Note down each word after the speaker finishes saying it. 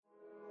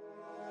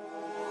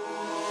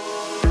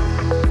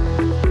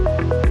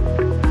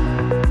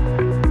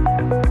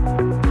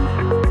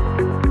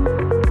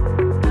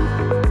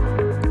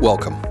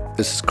Welcome.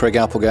 This is Craig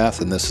Applegath,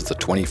 and this is the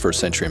 21st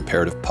Century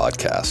Imperative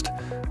Podcast,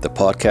 the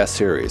podcast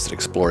series that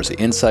explores the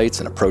insights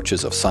and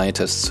approaches of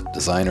scientists,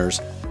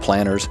 designers,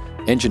 planners,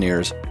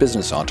 engineers,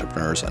 business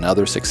entrepreneurs, and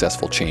other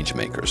successful change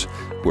makers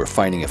who are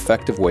finding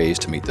effective ways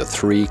to meet the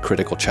three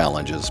critical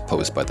challenges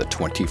posed by the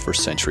 21st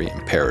Century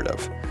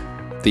Imperative.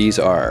 These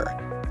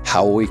are: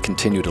 how will we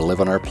continue to live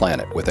on our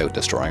planet without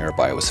destroying our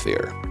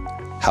biosphere?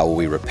 How will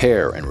we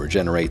repair and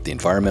regenerate the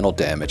environmental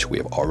damage we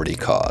have already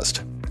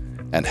caused?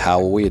 And how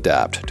will we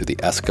adapt to the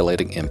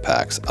escalating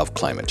impacts of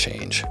climate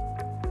change?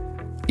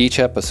 Each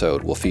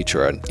episode will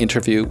feature an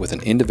interview with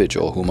an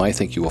individual whom I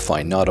think you will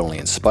find not only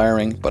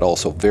inspiring, but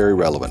also very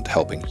relevant,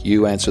 helping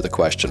you answer the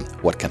question,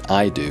 what can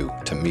I do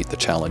to meet the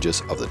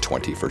challenges of the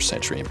 21st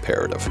Century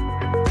Imperative?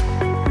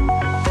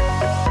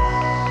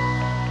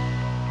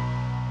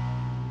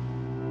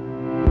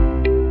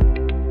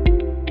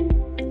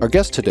 Our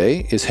guest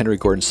today is Henry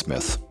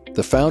Gordon-Smith,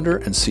 the founder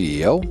and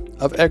CEO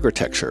of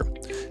Agritecture,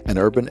 an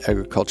urban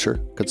agriculture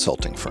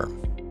consulting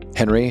firm.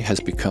 Henry has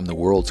become the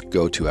world's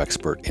go-to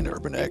expert in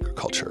urban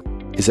agriculture,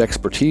 his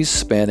expertise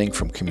spanning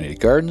from community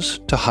gardens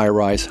to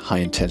high-rise,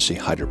 high-intensity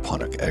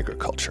hydroponic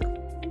agriculture.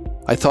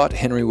 I thought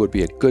Henry would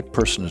be a good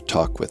person to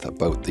talk with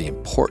about the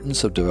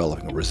importance of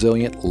developing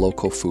resilient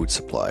local food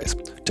supplies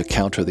to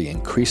counter the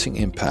increasing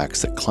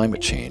impacts that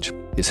climate change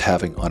is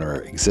having on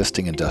our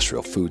existing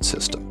industrial food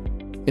system.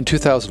 In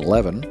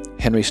 2011,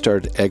 Henry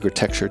started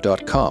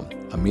Agritecture.com,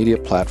 a media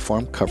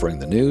platform covering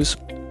the news,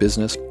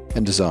 business,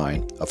 and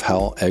design of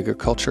how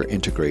agriculture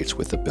integrates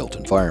with the built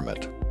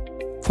environment.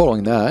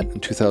 Following that, in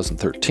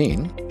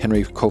 2013,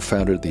 Henry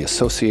co-founded the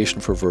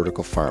Association for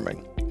Vertical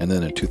Farming, and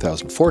then in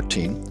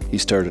 2014, he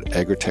started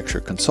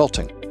Agritecture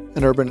Consulting,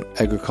 an urban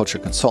agriculture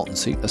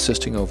consultancy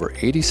assisting over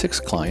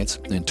 86 clients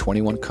in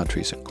 21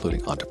 countries,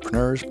 including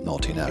entrepreneurs,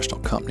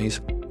 multinational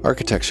companies,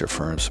 architecture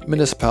firms,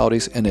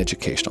 municipalities, and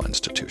educational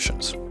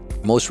institutions.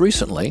 Most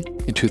recently,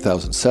 in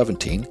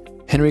 2017,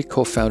 Henry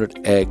co-founded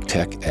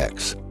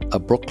AgTechX, a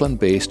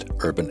Brooklyn-based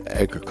urban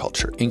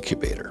agriculture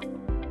incubator.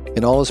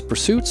 In all his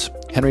pursuits,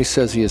 Henry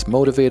says he is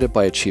motivated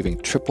by achieving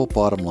triple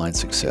bottom-line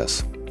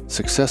success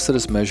that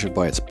is measured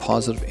by its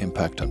positive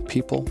impact on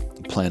people,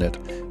 the planet,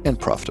 and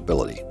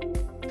profitability.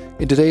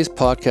 In today's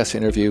podcast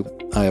interview,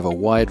 I have a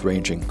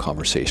wide-ranging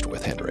conversation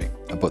with Henry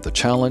about the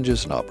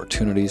challenges and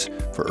opportunities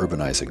for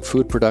urbanizing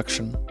food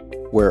production,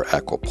 where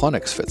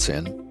aquaponics fits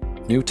in,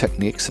 new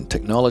techniques and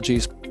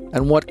technologies,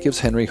 and what gives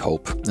Henry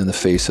hope in the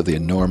face of the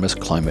enormous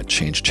climate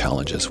change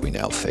challenges we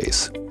now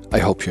face. I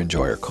hope you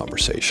enjoy our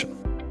conversation.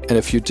 And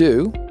if you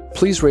do,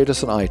 please rate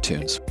us on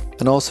iTunes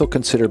and also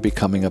consider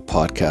becoming a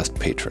podcast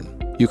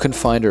patron. You can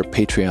find our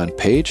Patreon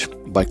page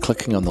by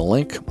clicking on the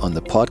link on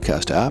the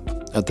podcast app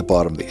at the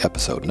bottom of the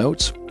episode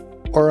notes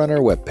or on our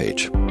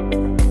webpage.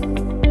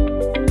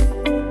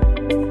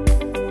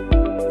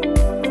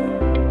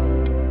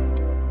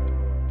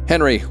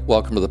 Henry,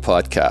 welcome to the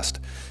podcast.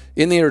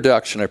 In the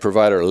introduction, I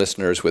provide our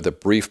listeners with a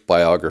brief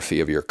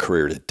biography of your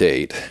career to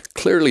date.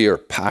 Clearly, you're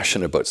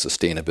passionate about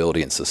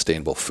sustainability and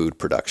sustainable food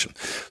production.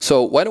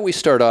 So why don't we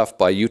start off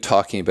by you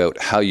talking about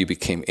how you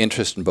became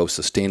interested in both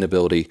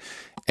sustainability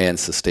and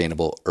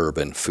sustainable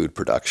urban food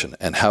production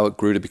and how it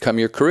grew to become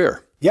your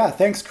career. Yeah,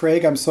 thanks,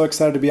 Craig. I'm so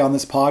excited to be on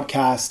this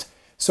podcast.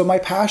 So my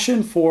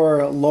passion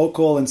for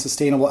local and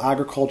sustainable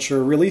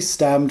agriculture really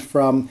stemmed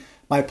from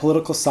my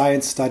political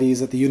science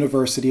studies at the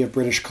University of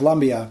British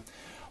Columbia.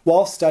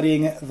 While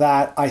studying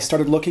that, I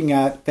started looking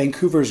at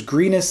Vancouver's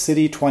Greenest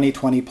City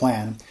 2020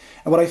 plan.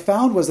 And what I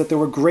found was that there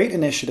were great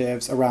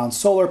initiatives around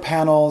solar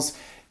panels,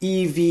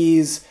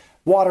 EVs,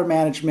 water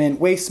management,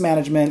 waste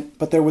management,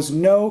 but there was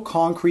no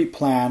concrete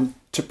plan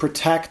to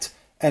protect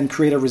and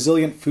create a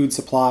resilient food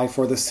supply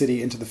for the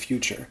city into the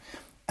future.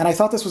 And I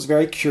thought this was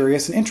very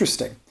curious and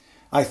interesting.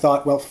 I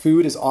thought, well,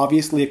 food is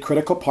obviously a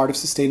critical part of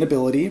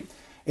sustainability.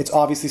 It's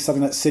obviously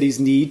something that cities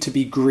need to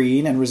be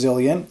green and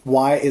resilient.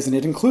 Why isn't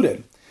it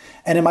included?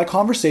 And in my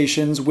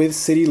conversations with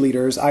city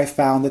leaders, I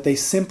found that they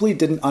simply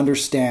didn't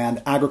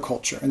understand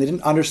agriculture and they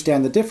didn't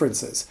understand the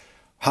differences.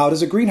 How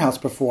does a greenhouse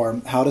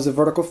perform? How does a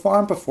vertical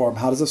farm perform?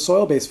 How does a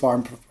soil-based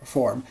farm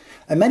perform?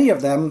 And many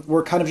of them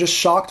were kind of just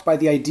shocked by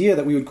the idea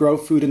that we would grow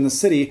food in the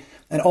city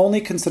and only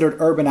considered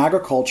urban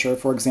agriculture,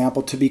 for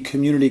example, to be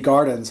community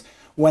gardens,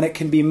 when it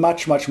can be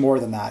much, much more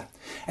than that.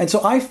 And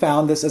so I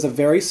found this as a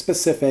very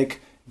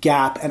specific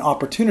gap and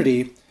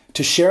opportunity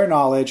to share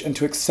knowledge and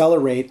to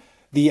accelerate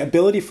the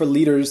ability for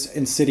leaders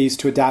in cities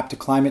to adapt to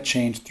climate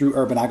change through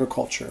urban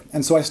agriculture.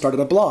 And so I started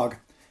a blog,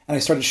 and I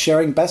started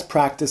sharing best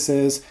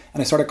practices,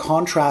 and I started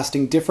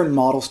contrasting different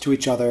models to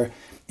each other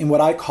in what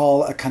I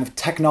call a kind of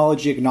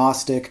technology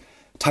agnostic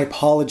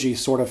typology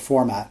sort of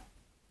format.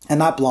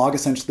 And that blog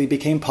essentially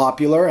became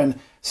popular and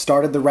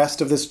started the rest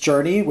of this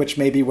journey, which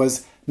maybe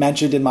was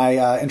mentioned in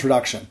my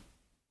introduction.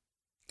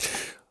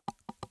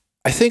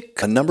 I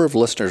think a number of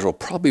listeners will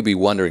probably be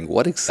wondering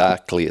what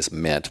exactly is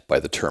meant by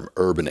the term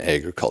urban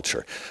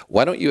agriculture.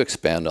 Why don't you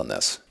expand on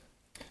this?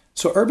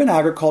 So urban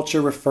agriculture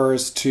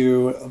refers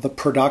to the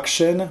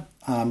production,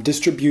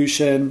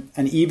 distribution,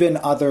 and even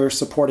other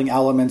supporting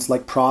elements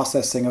like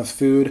processing of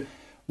food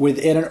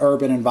within an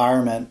urban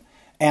environment.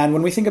 And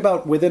when we think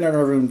about within an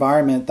urban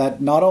environment,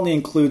 that not only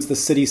includes the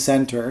city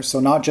center, so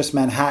not just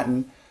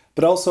Manhattan,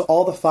 but also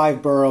all the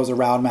 5 boroughs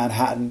around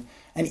Manhattan,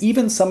 and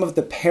even some of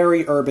the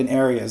peri-urban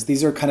areas.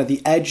 These are kind of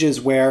the edges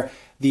where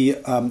the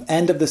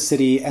end of the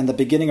city and the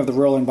beginning of the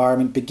rural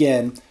environment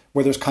begin,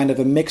 where there's kind of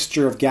a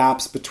mixture of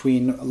gaps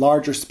between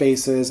larger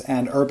spaces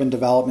and urban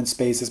development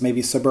spaces,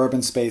 maybe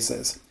suburban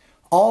spaces.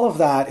 All of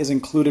that is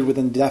included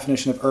within the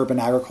definition of urban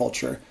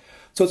agriculture.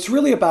 So it's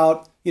really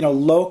about,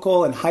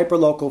 local and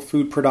hyperlocal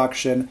food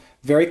production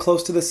very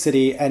close to the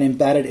city and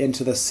embedded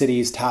into the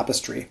city's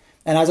tapestry.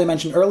 And as I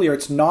mentioned earlier,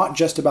 it's not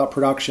just about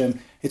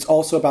production, it's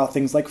also about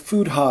things like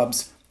food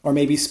hubs or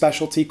maybe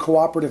specialty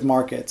cooperative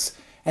markets.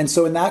 And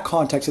so in that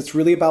context, it's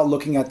really about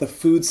looking at the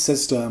food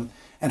system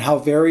and how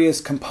various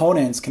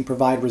components can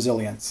provide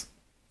resilience.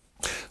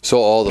 So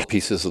all the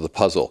pieces of the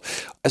puzzle.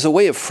 As a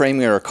way of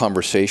framing our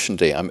conversation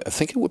today, I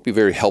think it would be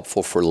very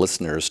helpful for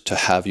listeners to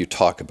have you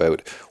talk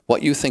about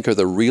what you think are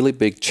the really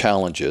big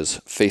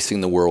challenges facing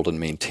the world in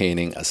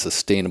maintaining a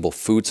sustainable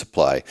food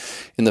supply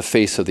in the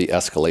face of the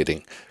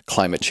escalating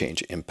climate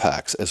change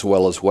impacts, as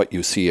well as what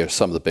you see are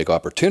some of the big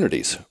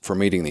opportunities for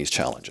meeting these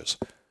challenges.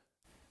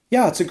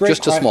 Yeah, it's a great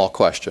Just a small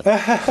question.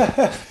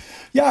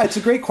 Yeah, it's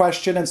a great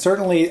question. And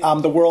certainly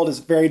the world is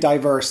very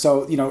diverse.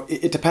 So,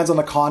 it depends on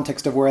the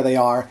context of where they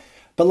are.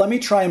 But let me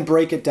try and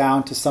break it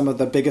down to some of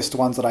the biggest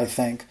ones that I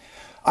think.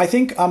 I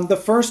think the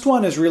first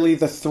one is really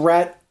the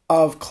threat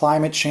of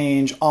climate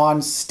change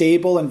on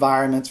stable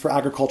environments for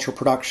agricultural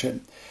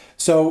production.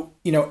 So,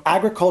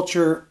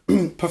 agriculture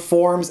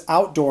performs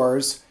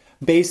outdoors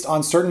based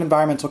on certain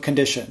environmental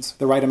conditions,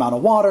 the right amount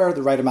of water,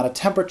 the right amount of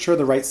temperature,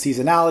 the right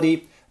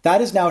seasonality.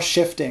 That is now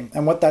shifting.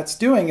 And what that's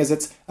doing is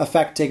it's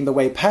affecting the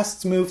way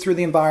pests move through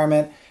the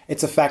environment.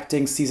 It's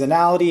affecting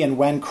seasonality and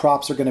when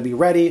crops are going to be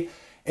ready.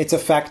 It's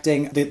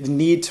affecting the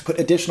need to put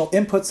additional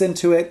inputs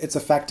into it. It's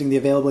affecting the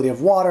availability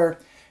of water.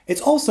 It's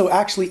also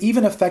actually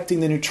even affecting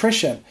the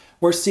nutrition.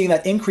 We're seeing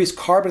that increased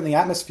carbon in the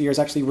atmosphere is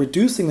actually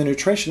reducing the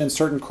nutrition in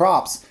certain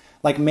crops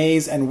like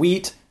maize and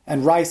wheat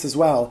and rice as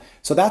well.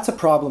 So that's a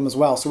problem as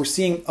well. So we're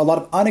seeing a lot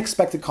of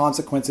unexpected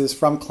consequences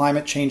from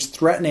climate change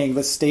threatening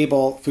the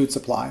stable food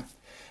supply.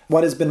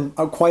 What has been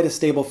quite a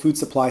stable food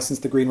supply since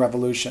the Green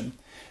Revolution.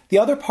 The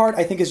other part,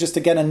 I think, is just,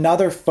 again,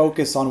 another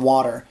focus on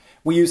water.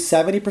 We use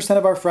 70%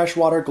 of our fresh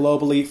water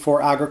globally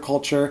for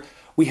agriculture.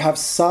 We have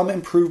some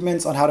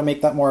improvements on how to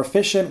make that more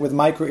efficient with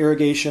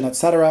micro-irrigation,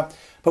 etc.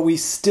 But we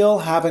still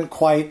haven't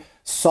quite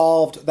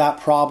solved that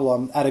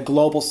problem at a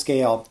global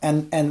scale.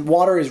 And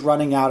water is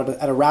running out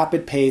at a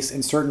rapid pace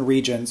in certain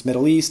regions,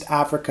 Middle East,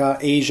 Africa,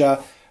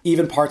 Asia,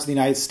 even parts of the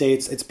United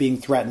States. It's being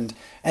threatened.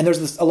 And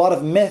there's a lot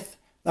of myth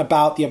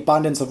about the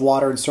abundance of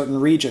water in certain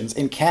regions.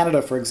 In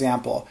Canada, for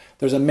example,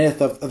 there's a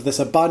myth of this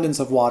abundance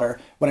of water,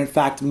 when in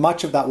fact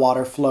much of that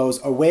water flows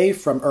away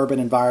from urban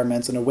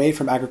environments and away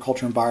from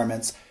agricultural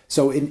environments.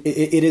 So it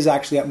is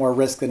actually at more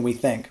risk than we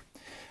think.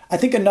 I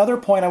think another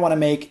point I want to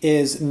make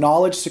is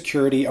knowledge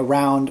security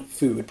around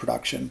food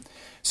production.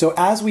 So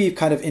as we've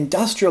kind of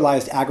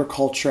industrialized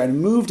agriculture and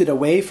moved it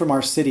away from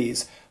our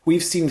cities,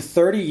 we've seen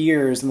 30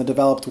 years in the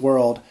developed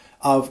world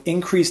of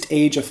increased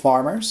age of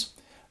farmers.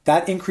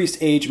 That increased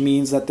age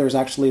means that there's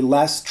actually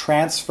less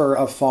transfer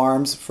of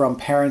farms from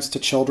parents to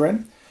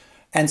children.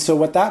 And so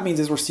what that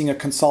means is we're seeing a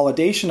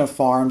consolidation of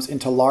farms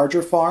into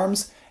larger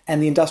farms and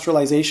the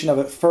industrialization of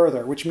it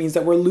further, which means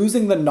that we're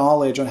losing the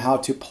knowledge on how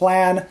to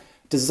plan,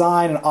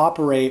 design, and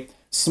operate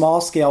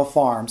small-scale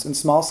farms. And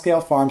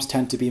small-scale farms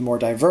tend to be more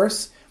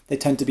diverse, they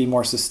tend to be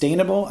more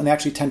sustainable, and they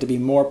actually tend to be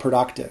more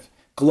productive.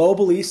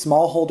 Globally,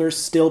 smallholders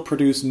still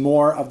produce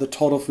more of the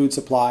total food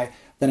supply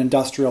than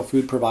industrial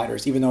food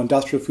providers, even though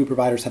industrial food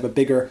providers have a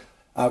bigger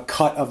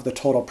cut of the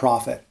total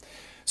profit.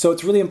 So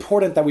it's really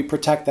important that we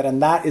protect that,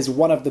 and that is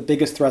one of the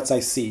biggest threats I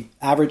see.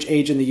 Average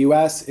age in the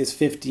US is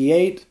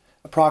 58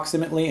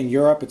 approximately. In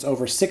Europe, it's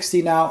over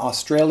 60 now.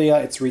 Australia,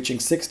 it's reaching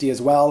 60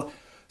 as well.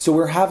 So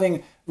we're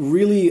having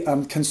really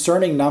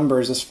concerning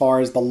numbers as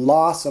far as the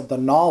loss of the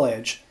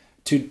knowledge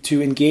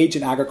to engage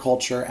in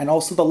agriculture, and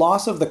also the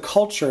loss of the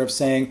culture of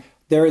saying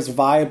there is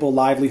viable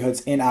livelihoods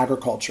in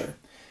agriculture.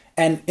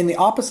 And in the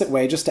opposite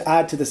way, just to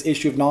add to this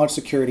issue of knowledge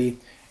security,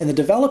 in the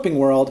developing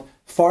world,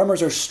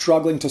 farmers are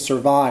struggling to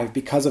survive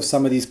because of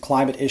some of these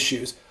climate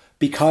issues,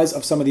 because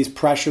of some of these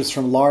pressures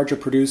from larger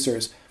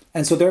producers.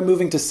 And so they're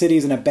moving to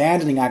cities and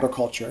abandoning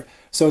agriculture.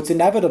 So it's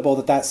inevitable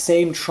that that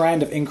same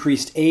trend of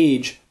increased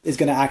age is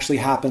going to actually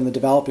happen in the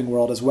developing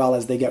world as well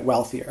as they get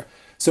wealthier.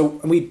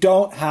 So we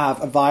don't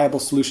have a viable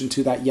solution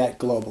to that yet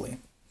globally.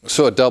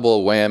 So a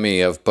double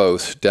whammy of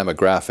both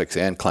demographics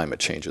and climate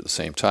change at the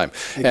same time.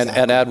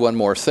 Exactly. And add one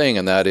more thing,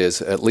 and that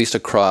is, at least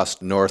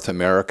across North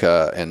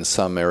America and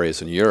some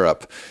areas in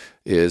Europe,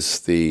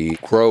 is the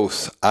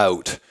growth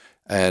out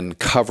and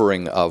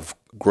covering of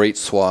great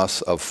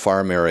swaths of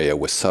farm area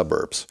with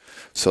suburbs.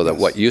 so that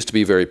what used to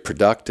be very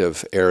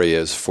productive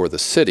areas for the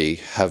city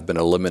have been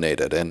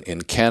eliminated. And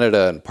in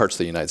Canada and parts of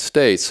the United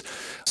States,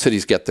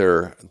 cities get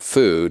their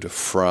food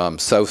from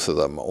south of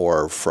them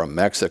or from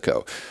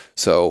Mexico.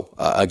 So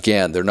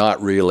again, they're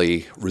not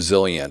really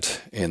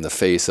resilient in the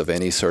face of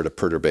any sort of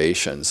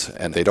perturbations,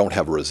 and they don't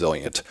have a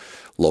resilient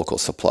local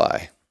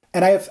supply.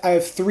 And I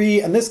have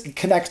three, and this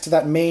connects to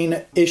that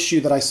main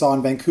issue that I saw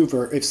in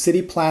Vancouver. If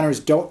city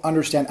planners don't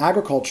understand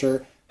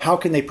agriculture, how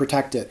can they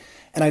protect it?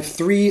 And I have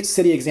three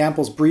city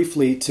examples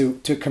briefly to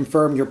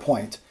confirm your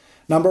point.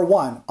 Number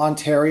one,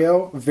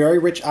 Ontario, very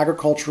rich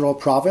agricultural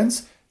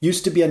province,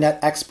 used to be a net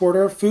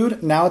exporter of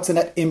food. Now it's a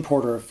net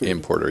importer of food.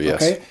 Importer,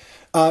 yes. Okay.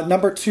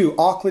 Number two,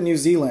 Auckland, New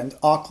Zealand.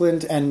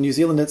 Auckland and New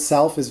Zealand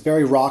itself is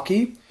very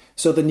rocky.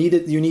 So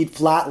you need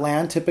flat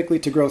land typically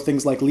to grow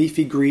things like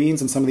leafy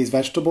greens and some of these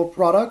vegetable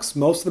products.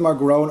 Most of them are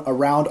grown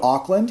around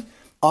Auckland.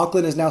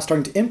 Auckland is now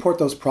starting to import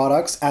those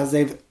products as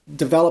they've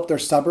developed their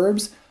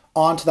suburbs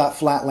onto that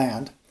flat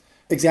land.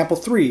 Example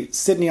three,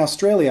 Sydney,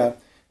 Australia.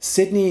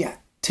 Sydney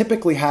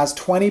typically has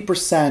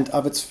 20%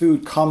 of its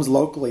food comes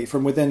locally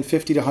from within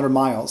 50 to 100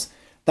 miles.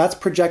 That's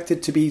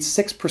projected to be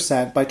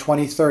 6% by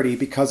 2030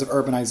 because of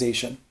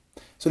urbanization.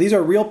 So these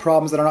are real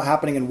problems that are not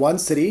happening in one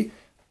city.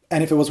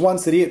 And if it was one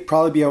city, it'd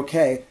probably be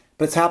okay.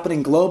 But it's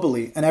happening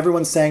globally. And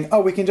everyone's saying,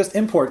 oh, we can just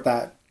import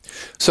that.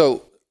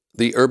 So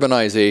the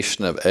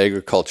urbanization of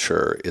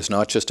agriculture is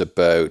not just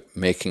about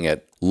making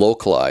it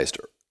localized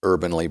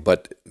urbanly,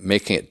 but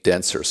making it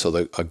denser, so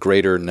that a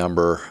greater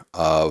number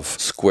of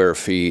square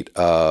feet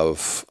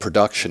of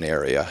production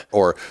area,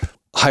 or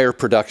higher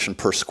production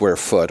per square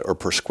foot or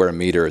per square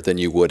meter than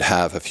you would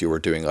have if you were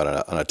doing on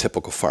a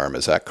typical farm.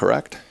 Is that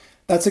correct?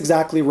 That's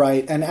exactly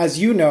right. And as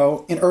you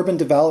know, in urban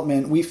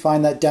development, we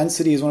find that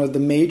density is one of the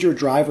major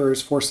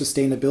drivers for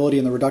sustainability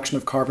and the reduction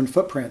of carbon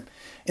footprint.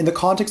 In the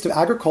context of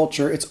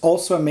agriculture, it's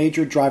also a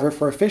major driver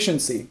for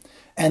efficiency.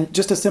 And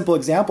just a simple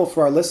example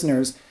for our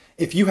listeners,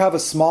 if you have a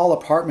small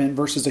apartment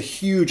versus a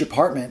huge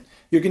apartment,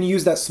 you're going to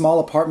use that small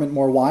apartment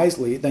more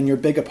wisely than your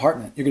big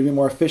apartment. You're going to be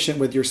more efficient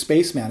with your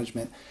space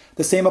management.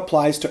 The same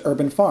applies to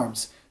urban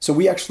farms. So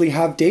we actually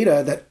have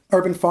data that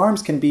urban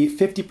farms can be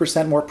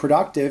 50% more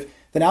productive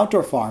than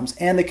outdoor farms,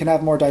 and they can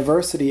have more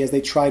diversity as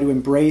they try to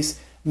embrace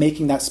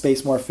making that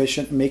space more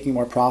efficient and making it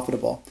more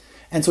profitable.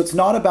 And so it's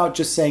not about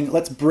just saying,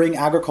 let's bring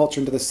agriculture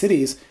into the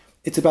cities.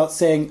 It's about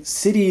saying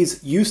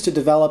cities used to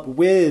develop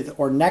with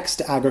or next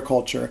to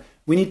agriculture.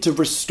 We need to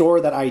restore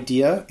that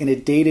idea in a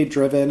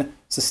data-driven,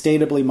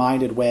 sustainably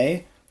minded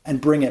way and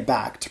bring it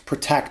back to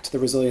protect the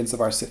resilience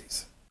of our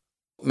cities.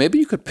 Maybe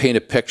you could paint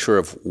a picture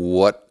of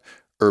what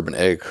urban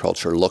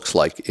agriculture looks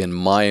like. In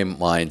my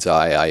mind's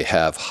eye, I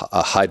have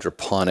a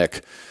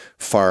hydroponic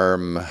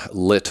farm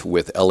lit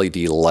with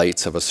LED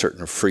lights of a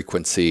certain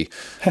frequency,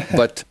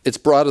 but it's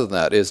broader than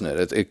that, isn't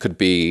it? It could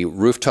be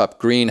rooftop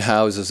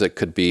greenhouses, it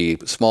could be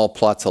small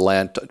plots of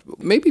land.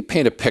 Maybe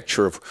paint a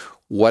picture of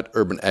what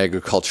urban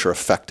agriculture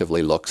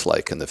effectively looks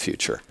like in the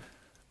future.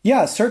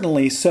 Yeah,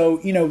 certainly.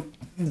 So,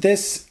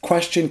 this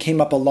question came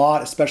up a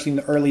lot, especially in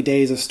the early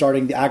days of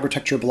starting the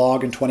Agritecture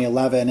blog in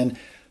 2011. And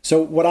so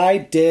what I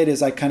did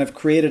is I kind of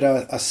created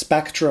a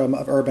spectrum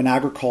of urban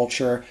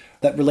agriculture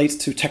that relates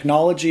to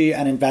technology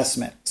and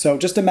investment. So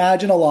just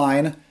imagine a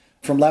line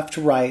from left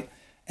to right.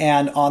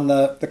 And on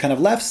the kind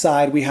of left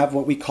side, we have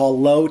what we call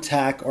low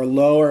tech or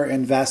lower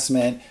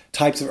investment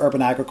types of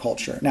urban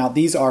agriculture. Now,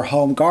 these are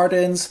home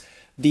gardens.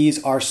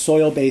 These are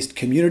soil-based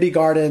community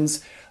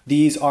gardens.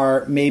 These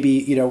are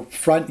maybe,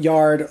 front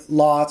yard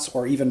lots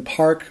or even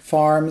park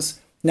farms.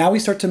 Now we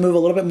start to move a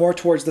little bit more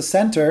towards the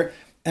center,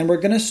 and we're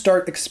going to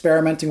start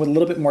experimenting with a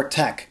little bit more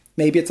tech.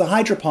 Maybe it's a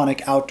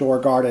hydroponic outdoor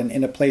garden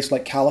in a place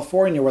like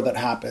California where that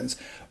happens,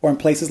 or in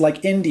places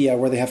like India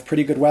where they have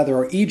pretty good weather,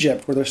 or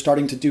Egypt where they're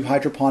starting to do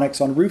hydroponics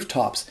on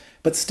rooftops,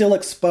 but still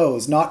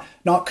exposed, not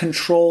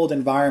controlled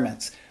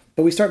environments.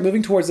 But we start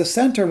moving towards the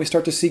center and we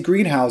start to see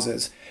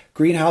greenhouses.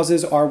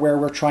 Greenhouses are where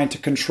we're trying to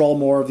control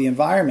more of the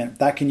environment.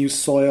 That can use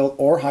soil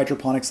or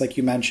hydroponics like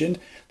you mentioned.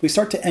 We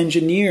start to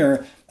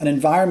engineer an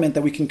environment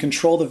that we can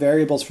control the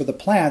variables for the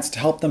plants to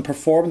help them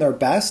perform their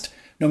best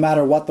no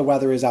matter what the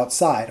weather is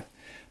outside.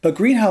 But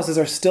greenhouses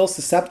are still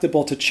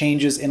susceptible to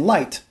changes in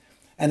light,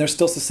 and they're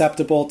still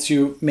susceptible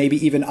to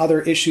maybe even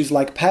other issues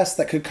like pests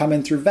that could come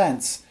in through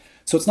vents.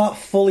 So it's not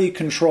fully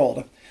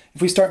controlled.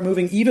 If we start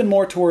moving even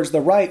more towards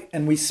the right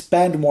and we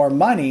spend more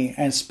money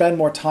and spend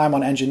more time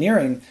on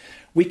engineering,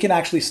 we can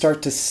actually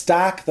start to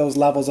stack those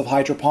levels of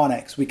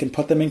hydroponics. We can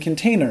put them in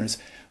containers.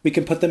 We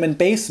can put them in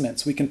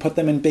basements. We can put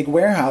them in big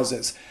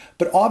warehouses.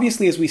 But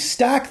obviously, as we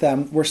stack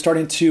them, we're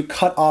starting to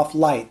cut off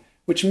light,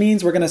 which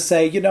means we're going to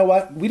say, you know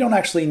what? We don't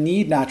actually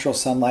need natural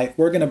sunlight.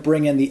 We're going to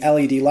bring in the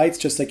LED lights,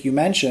 just like you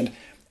mentioned,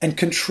 and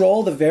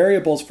control the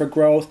variables for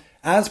growth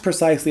as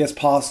precisely as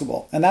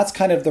possible. And that's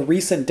kind of the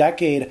recent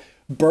decade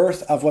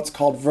birth of what's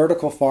called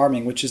vertical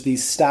farming, which is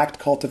these stacked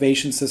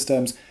cultivation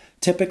systems,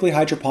 typically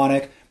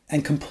hydroponic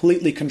and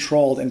completely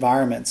controlled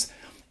environments.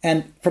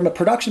 And from a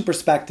production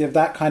perspective,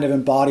 that kind of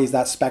embodies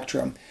that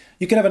spectrum.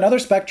 You can have another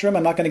spectrum,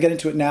 I'm not going to get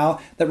into it now,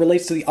 that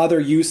relates to the other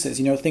uses,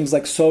 things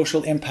like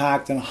social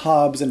impact and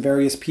hubs and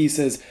various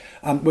pieces,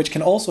 which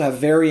can also have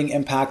varying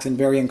impacts and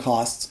varying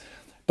costs.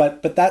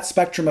 But that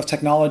spectrum of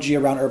technology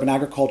around urban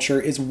agriculture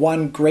is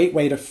one great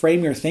way to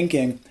frame your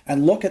thinking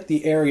and look at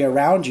the area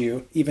around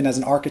you, even as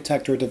an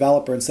architect or a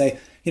developer, and say,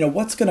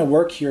 what's going to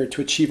work here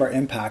to achieve our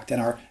impact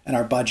and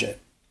our budget?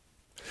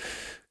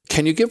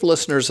 Can you give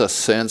listeners a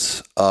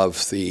sense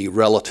of the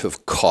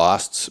relative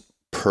costs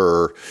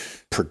per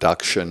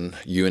production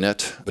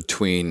unit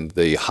between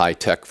the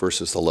high-tech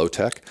versus the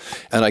low-tech?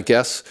 And I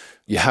guess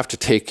you have to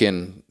take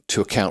into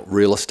account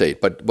real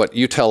estate, but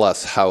you tell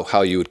us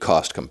how you would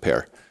cost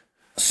compare.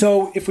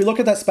 So if we look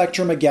at that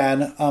spectrum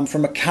again,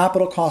 from a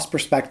capital cost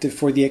perspective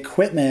for the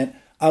equipment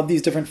of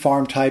these different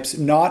farm types,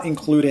 not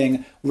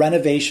including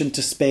renovation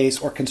to space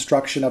or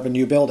construction of a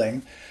new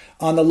building,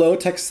 on the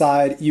low-tech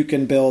side, you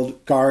can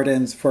build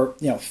gardens for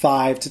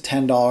 $5 to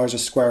 $10 a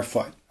square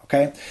foot.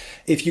 Okay,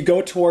 if you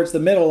go towards the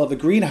middle of the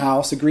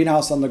greenhouse, a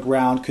greenhouse on the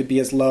ground could be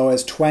as low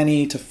as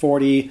 $20 to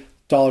 $40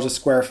 a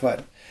square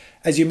foot.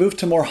 As you move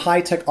to more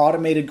high-tech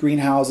automated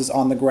greenhouses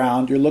on the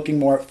ground, you're looking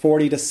more at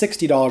 $40 to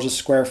 $60 a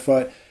square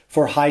foot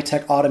for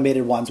high-tech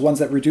automated ones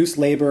that reduce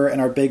labor and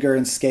are bigger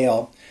in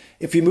scale.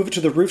 If you move to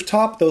the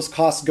rooftop, those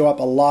costs go up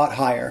a lot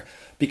higher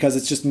because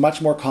it's just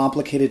much more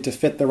complicated to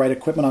fit the right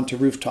equipment onto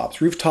rooftops.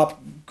 Rooftop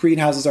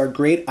greenhouses are a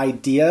great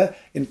idea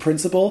in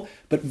principle,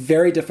 but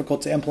very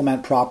difficult to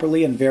implement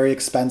properly and very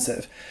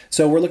expensive.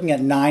 So we're looking at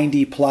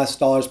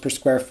 $90+ per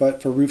square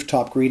foot for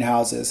rooftop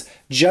greenhouses,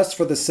 just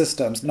for the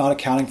systems, not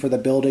accounting for the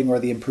building or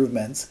the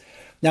improvements.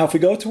 Now, if we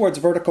go towards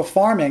vertical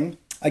farming,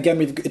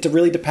 again, it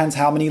really depends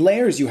how many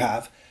layers you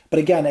have. But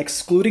again,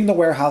 excluding the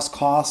warehouse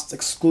costs,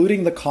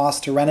 excluding the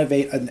cost to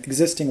renovate an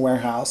existing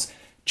warehouse,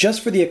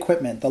 just for the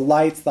equipment, the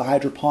lights, the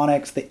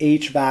hydroponics, the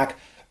HVAC,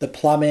 the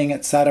plumbing,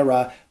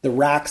 etc., the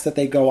racks that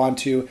they go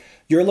onto,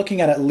 you're looking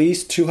at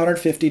least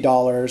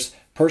 $250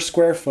 per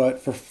square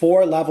foot for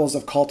 4 levels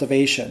of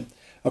cultivation.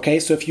 Okay,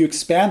 so if you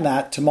expand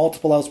that to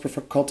multiple levels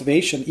per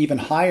cultivation, even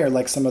higher,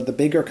 like some of the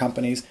bigger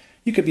companies,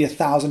 you could be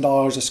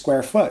 $1,000 a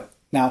square foot.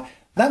 Now,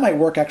 that might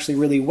work actually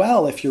really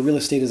well if your real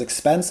estate is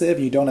expensive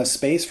and you don't have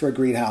space for a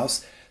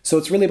greenhouse. So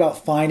it's really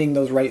about finding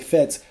those right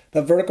fits.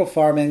 But vertical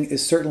farming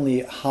is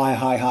certainly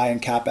high in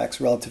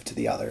CapEx relative to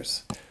the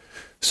others.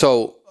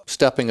 So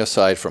stepping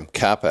aside from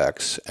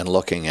CapEx and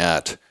looking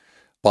at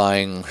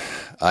buying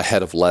a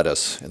head of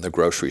lettuce in the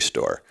grocery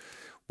store,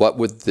 what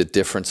would the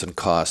difference in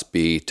cost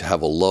be to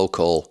have a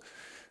local,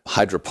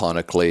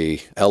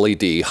 hydroponically,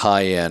 LED,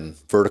 high-end,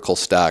 vertical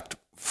stacked,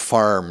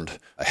 farmed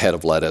head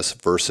of lettuce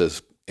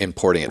versus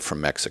importing it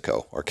from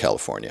Mexico or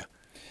California?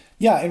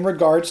 Yeah, in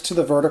regards to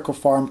the vertical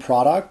farm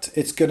product,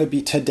 it's going to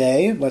be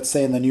today, let's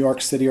say in the New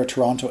York City or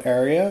Toronto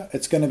area,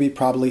 it's going to be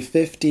probably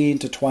 15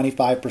 to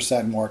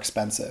 25% more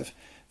expensive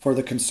for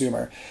the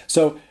consumer.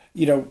 So,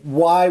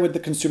 why would the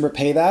consumer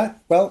pay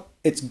that? Well,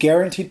 it's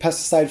guaranteed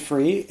pesticide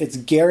free. It's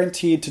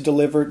guaranteed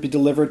to be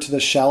delivered to the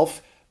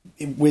shelf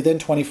within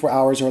 24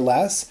 hours or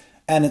less.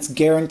 And it's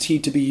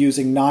guaranteed to be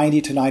using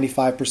 90 to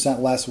 95%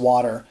 less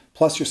water.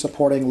 Plus you're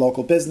supporting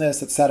local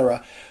business,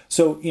 etc.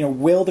 So,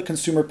 will the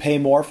consumer pay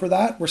more for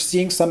that? We're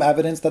seeing some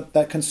evidence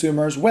that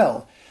consumers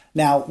will.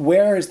 Now,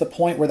 where is the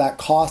point where that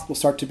cost will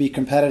start to be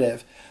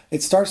competitive?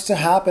 It starts to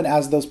happen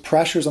as those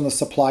pressures on the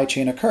supply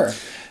chain occur.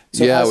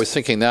 So I was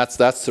thinking that's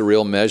the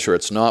real measure.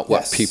 It's not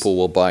what people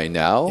will buy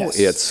now. Yes.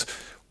 It's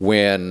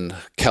when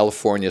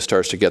California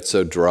starts to get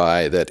so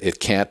dry that it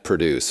can't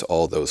produce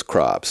all those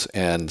crops.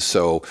 And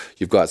so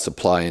you've got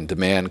supply and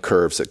demand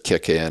curves that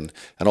kick in,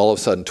 and all of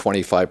a sudden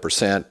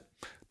 25%,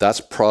 that's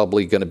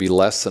probably going to be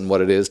less than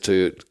what it is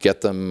to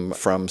get them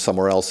from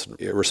somewhere else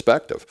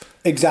irrespective.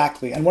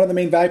 Exactly. And one of the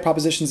main value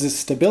propositions is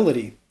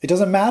stability. It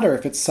doesn't matter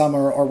if it's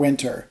summer or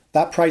winter.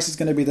 That price is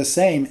going to be the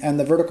same. And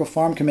the vertical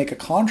farm can make a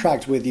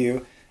contract with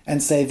you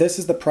and say, this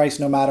is the price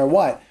no matter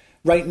what.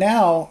 Right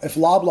now, if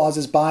Loblaws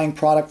is buying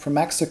product from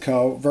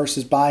Mexico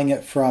versus buying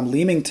it from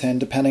Leamington,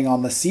 depending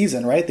on the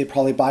season, right? They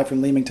probably buy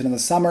from Leamington in the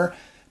summer,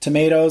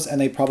 tomatoes,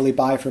 and they probably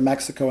buy from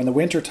Mexico in the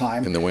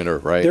wintertime. In the winter,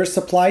 right. There's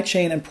supply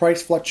chain and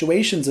price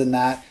fluctuations in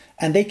that,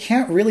 and they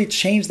can't really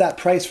change that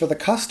price for the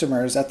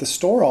customers at the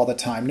store all the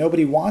time.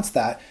 Nobody wants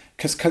that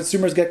because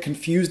consumers get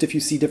confused if you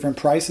see different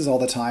prices all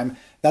the time.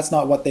 That's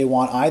not what they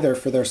want either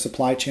for their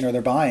supply chain or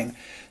their buying.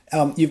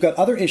 You've got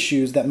other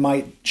issues that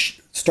might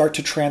start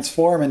to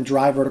transform and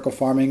drive vertical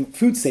farming.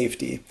 Food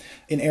safety.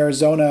 In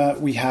Arizona,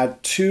 we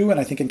had 2, and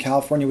I think in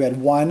California we had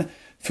 1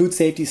 food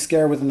safety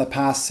scare within the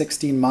past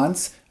 18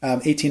 months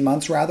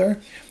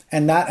rather.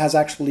 And that has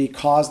actually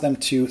caused them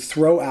to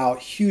throw out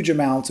huge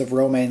amounts of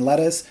romaine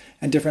lettuce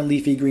and different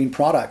leafy green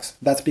products.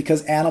 That's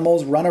because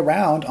animals run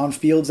around on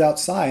fields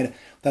outside.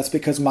 That's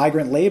because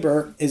migrant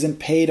labor isn't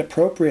paid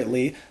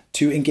appropriately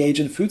to engage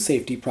in food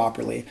safety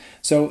properly.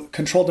 So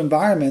controlled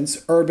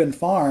environments, urban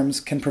farms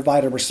can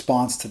provide a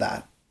response to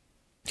that.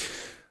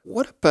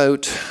 What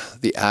about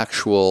the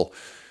actual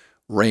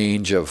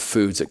range of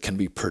foods that can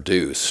be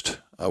produced?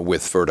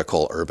 with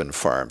vertical urban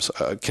farms.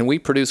 Can we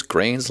produce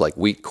grains like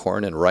wheat,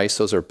 corn, and rice?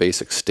 Those are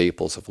basic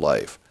staples of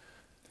life.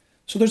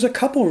 So there's a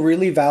couple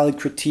really valid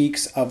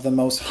critiques of the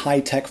most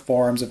high-tech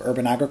forms of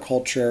urban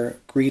agriculture,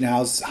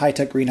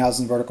 high-tech greenhouses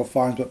and vertical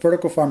farms, but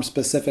vertical farms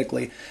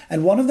specifically.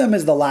 And one of them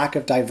is the lack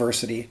of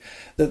diversity.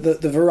 The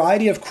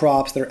variety of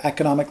crops that are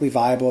economically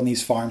viable in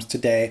these farms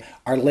today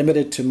are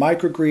limited to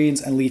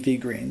microgreens and leafy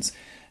greens.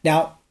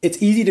 Now,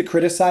 it's easy to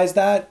criticize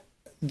that.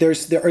 There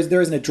is an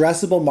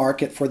addressable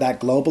market for that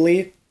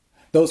globally.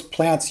 Those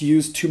plants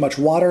use too much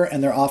water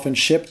and they're often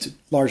shipped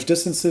large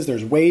distances.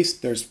 There's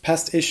waste, there's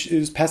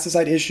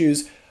pesticide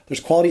issues, there's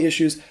quality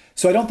issues.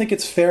 So I don't think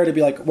it's fair to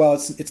be like, well,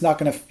 it's not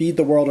going to feed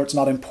the world or it's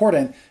not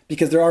important,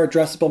 because there are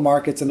addressable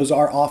markets and those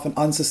are often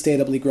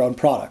unsustainably grown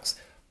products.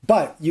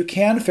 But you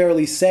can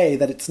fairly say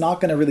that it's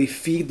not going to really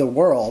feed the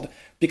world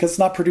because it's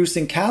not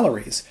producing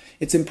calories.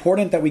 It's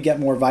important that we get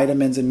more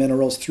vitamins and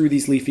minerals through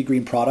these leafy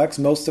green products.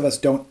 Most of us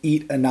don't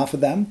eat enough of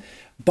them,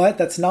 but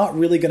that's not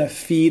really going to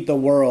feed the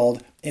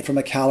world from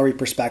a calorie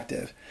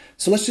perspective.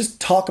 So let's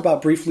just talk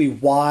about briefly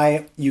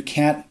why you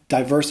can't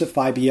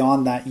diversify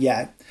beyond that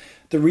yet.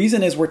 The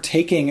reason is we're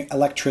taking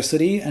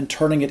electricity and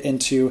turning it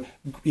into,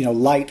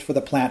 light for the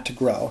plant to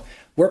grow.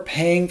 We're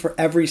paying for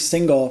every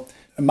single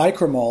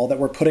micromole that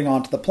we're putting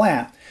onto the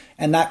plant,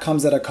 and that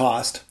comes at a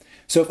cost.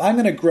 So if I'm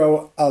going to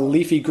grow a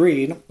leafy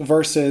green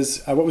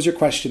versus, what was your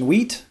question,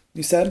 wheat,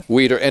 you said?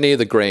 Wheat or any of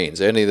the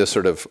grains, any of the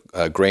sort of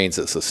grains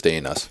that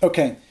sustain us.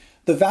 Okay.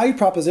 The value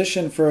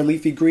proposition for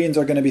leafy greens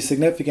are going to be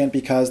significant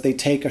because they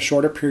take a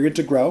shorter period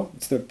to grow.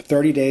 It's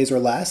 30 days or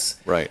less.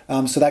 Right.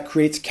 So that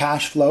creates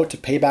cash flow to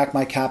pay back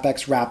my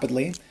capex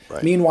rapidly.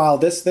 Right. Meanwhile,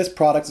 this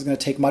product is going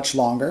to take much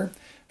longer.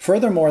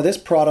 Furthermore, this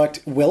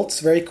product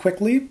wilts very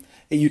quickly.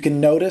 You can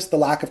notice the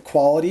lack of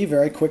quality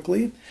very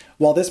quickly,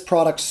 while this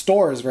product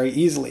stores very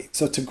easily.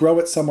 So to grow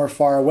it somewhere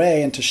far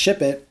away and to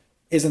ship it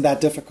isn't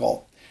that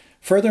difficult.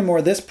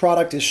 Furthermore, this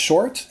product is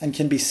short and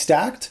can be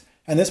stacked.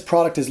 And this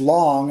product is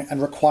long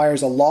and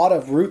requires a lot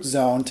of root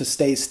zone to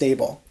stay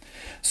stable.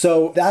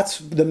 So that's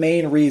the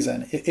main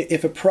reason.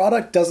 If a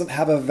product doesn't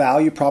have a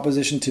value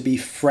proposition to be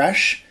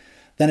fresh,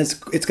 then it's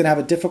going to have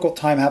a difficult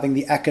time having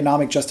the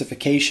economic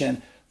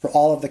justification for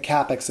all of the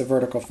capex of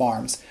vertical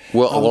farms.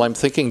 Well, I'm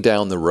thinking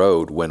down the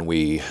road when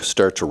we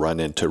start to run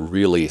into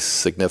really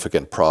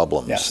significant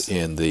problems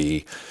in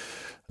the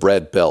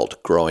bread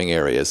belt growing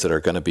areas that are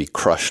going to be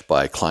crushed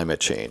by climate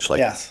change.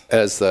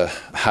 As the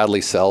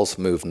Hadley cells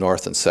move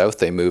north and south,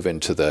 they move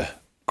into the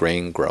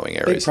grain growing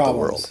areas of the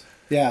world.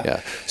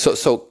 Yeah.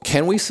 So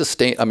can we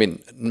sustain,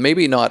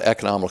 maybe not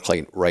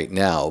economically right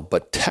now,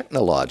 but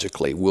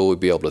technologically, will we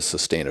be able to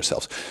sustain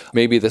ourselves?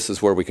 Maybe this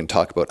is where we can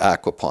talk about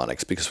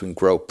aquaponics, because we can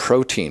grow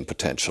protein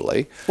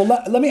potentially. Well,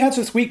 let me answer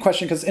this wheat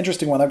question because it's an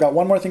interesting one. I've got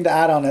one more thing to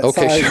add on it.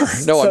 Okay, sure.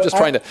 No, I'm just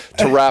trying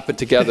to wrap it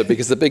together,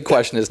 because the big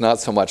question is not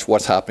so much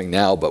what's happening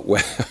now, but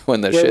when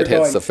the shit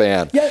hits the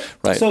fan. Yeah.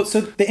 Right. So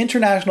the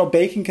International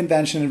Baking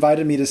Convention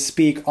invited me to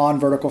speak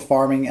on vertical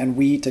farming and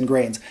wheat and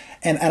grains.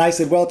 And I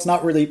said, well, it's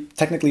not really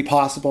technically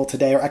possible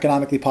today or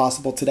economically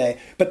possible today.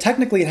 But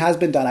technically it has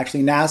been done.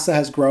 Actually, NASA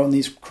has grown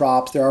these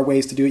crops. There are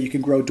ways to do it. You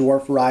can grow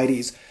dwarf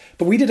varieties.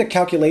 But we did a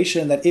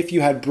calculation that if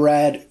you had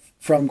bread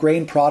from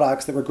grain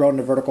products that were grown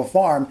in a vertical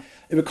farm,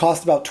 it would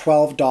cost about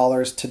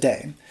 $12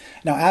 today.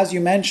 Now, as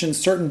you mentioned,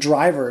 certain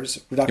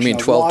drivers, reduction You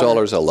mean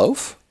 $12 a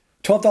loaf?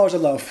 $12 a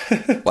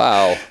loaf.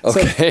 Wow.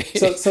 Okay.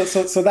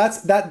 So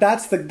that's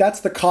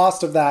the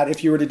cost of that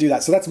if you were to do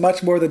that. So that's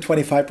much more than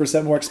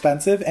 25% more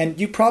expensive, and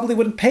you probably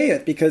wouldn't pay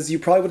it because you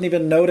probably wouldn't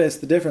even notice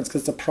the difference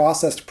because it's a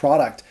processed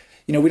product.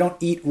 We don't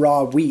eat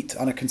raw wheat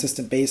on a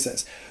consistent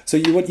basis, so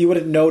you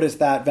wouldn't notice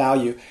that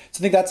value. So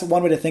I think that's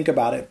one way to think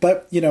about it.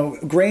 But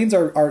grains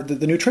are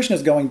the nutrition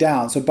is going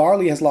down. So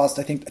barley has lost,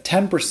 I think,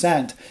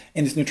 10%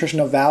 in its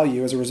nutritional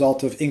value as a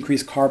result of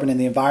increased carbon in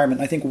the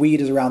environment. I think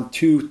wheat is around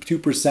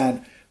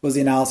 2%. Was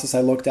the analysis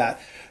I looked at.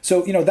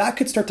 So, that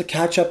could start to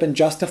catch up and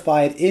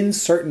justify it in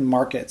certain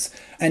markets.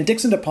 And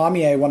Dixon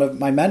DePommier, one of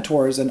my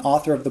mentors and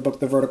author of the book,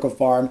 The Vertical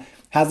Farm,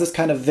 has this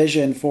kind of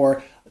vision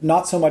for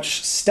not so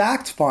much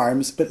stacked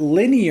farms, but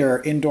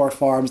linear indoor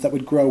farms that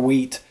would grow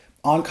wheat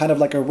on kind of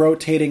like a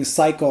rotating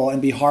cycle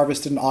and be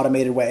harvested in an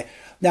automated way.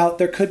 Now,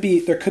 there could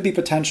be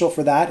potential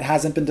for that. It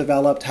hasn't been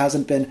developed,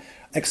 hasn't been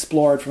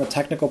explored from a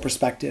technical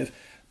perspective,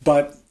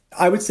 but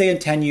I would say in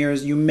 10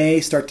 years, you may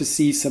start to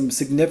see some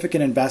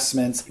significant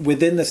investments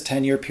within this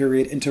 10-year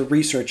period into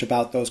research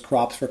about those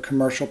crops for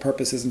commercial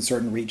purposes in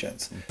certain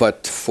regions.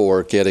 But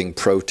for getting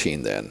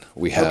protein then,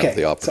 we have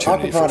the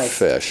opportunity for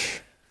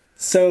fish.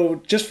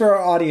 So just for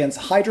our audience,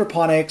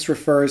 hydroponics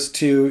refers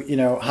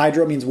to,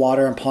 hydro means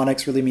water and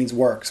ponics really means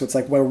work. So it's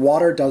like where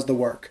water does the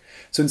work.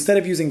 So instead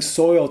of using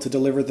soil to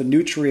deliver the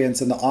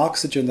nutrients and the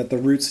oxygen that the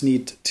roots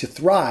need to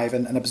thrive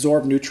and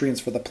absorb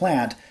nutrients for the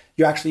plant,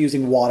 you're actually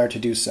using water to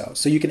do so.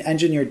 So you can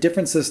engineer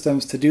different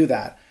systems to do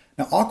that.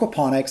 Now,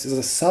 aquaponics is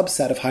a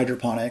subset of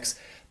hydroponics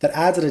that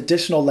adds an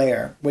additional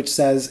layer, which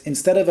says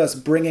instead of us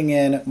bringing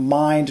in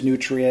mined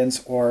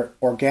nutrients or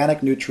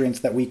organic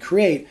nutrients that we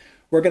create,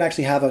 we're going to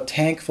actually have a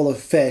tank full of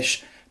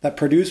fish that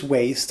produce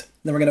waste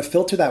Then we're going to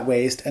filter that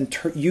waste and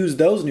use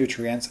those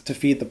nutrients to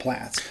feed the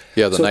plants.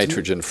 Yeah, the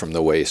nitrogen from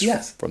the waste,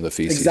 yes, from the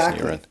feces exactly.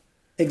 and urine.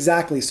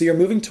 Exactly. So you're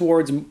moving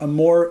towards a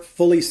more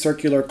fully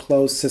circular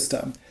closed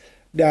system.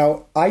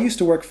 Now, I used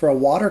to work for a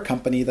water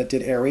company that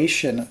did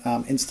aeration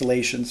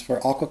installations for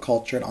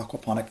aquaculture and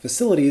aquaponic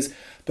facilities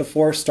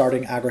before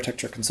starting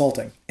Agritecture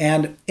Consulting.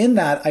 And in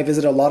that, I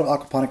visited a lot of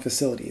aquaponic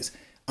facilities.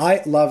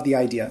 I love the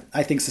idea.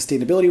 I think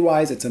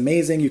sustainability-wise, it's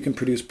amazing. You can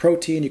produce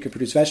protein, you can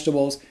produce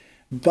vegetables,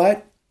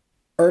 but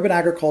urban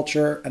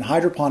agriculture and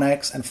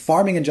hydroponics and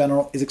farming in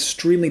general is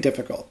extremely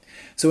difficult.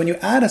 So when you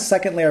add a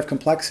second layer of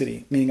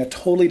complexity, meaning a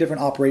totally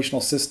different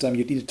operational system,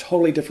 you need a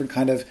totally different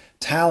kind of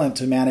talent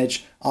to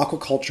manage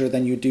aquaculture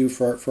than you do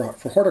for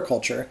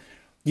horticulture,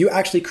 you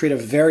actually create a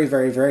very,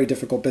 very, very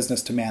difficult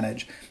business to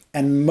manage.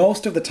 And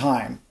most of the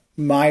time,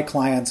 my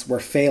clients were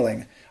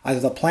failing. Either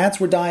the plants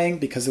were dying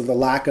because of the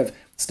lack of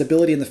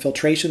stability in the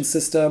filtration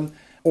system,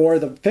 or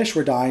the fish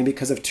were dying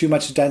because of too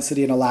much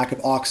density and a lack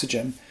of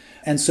oxygen.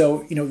 And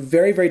so,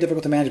 very, very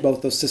difficult to manage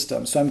both those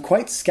systems. So I'm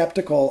quite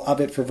skeptical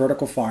of it for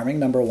vertical farming,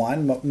 number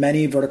one.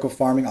 Many vertical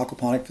farming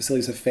aquaponic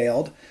facilities have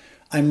failed.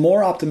 I'm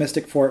more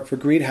optimistic for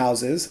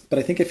greenhouses, but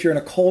I think if you're in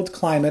a cold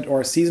climate or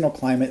a seasonal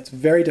climate, it's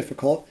very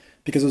difficult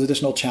because of those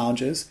additional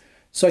challenges.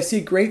 So I see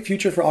a great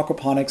future for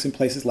aquaponics in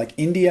places like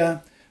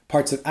India,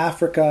 parts of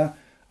Africa,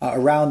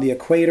 around the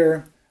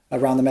equator,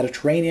 around the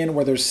Mediterranean,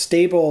 where there's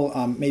stable,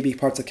 maybe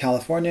parts of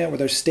California, where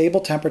there's stable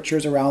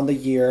temperatures around the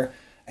year,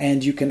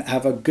 and you can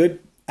have a good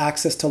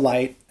access to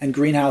light, and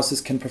greenhouses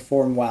can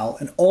perform well,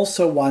 and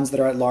also ones that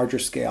are at larger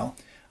scale.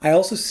 I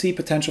also see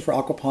potential for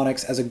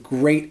aquaponics as a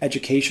great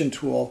education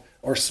tool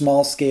or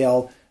small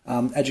scale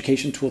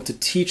education tool to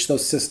teach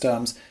those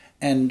systems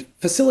and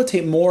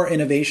facilitate more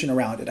innovation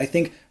around it. I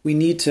think we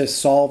need to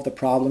solve the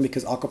problem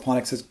because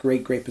aquaponics has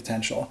great, great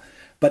potential.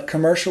 But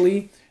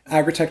commercially,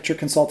 Agritecture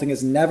Consulting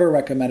has never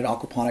recommended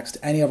aquaponics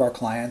to any of our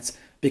clients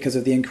because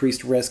of the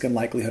increased risk and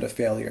likelihood of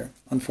failure,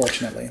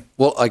 unfortunately.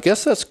 Well, I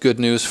guess that's good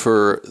news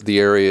for the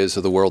areas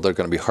of the world that are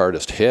going to be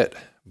hardest hit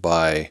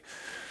by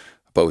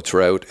boat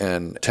drought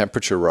and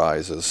temperature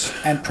rises.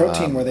 And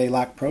protein, where they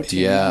lack protein.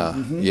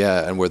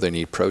 Yeah, and where they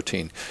need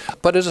protein.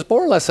 But is it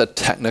more or less a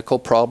technical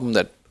problem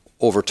that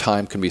over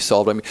time can be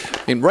solved? I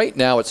mean right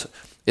now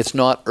it's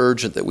not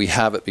urgent that we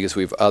have it because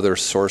we have other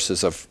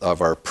sources of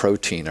our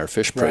protein, our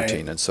fish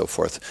protein, right, and so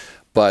forth.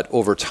 But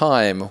over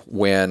time,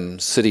 when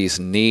cities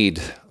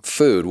need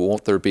food,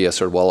 won't there be a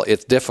sort of, well,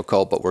 it's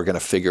difficult, but we're going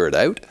to figure it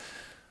out?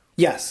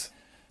 Yes.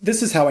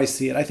 This is how I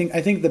see it. I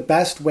think the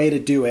best way to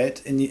do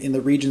it in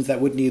the regions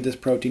that would need this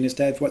protein is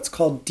to have what's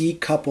called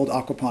decoupled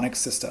aquaponics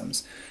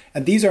systems.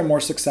 And these are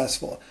more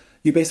successful.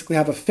 You basically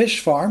have a fish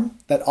farm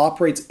that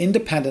operates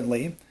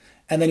independently,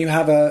 and then you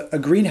have a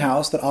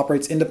greenhouse that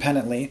operates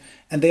independently,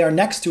 and they are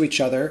next to each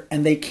other,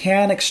 and they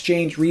can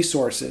exchange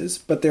resources,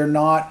 but they're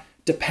not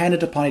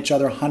dependent upon each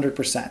other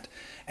 100%.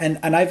 And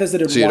I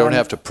visited one. So you don't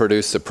have to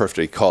produce the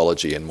perfect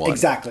ecology in one.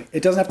 Exactly.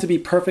 It doesn't have to be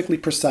perfectly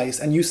precise,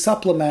 and you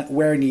supplement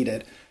where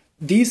needed.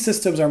 These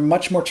systems are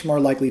much, much more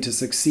likely to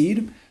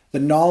succeed. The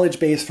knowledge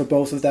base for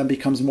both of them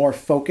becomes more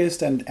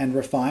focused and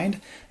refined.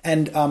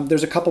 And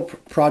there's a couple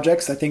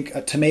projects, I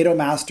think Tomato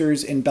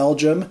Masters in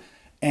Belgium,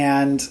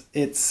 and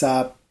it's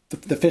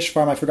the fish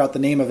farm, I forgot the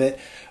name of it,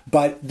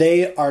 but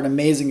they are an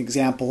amazing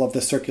example of the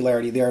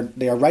circularity.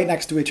 They are right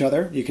next to each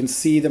other. You can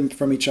see them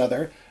from each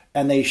other,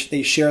 and they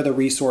share the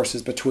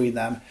resources between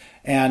them.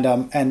 And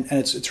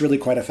it's really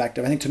quite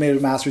effective. I think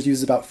Tomato Masters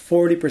uses about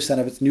 40%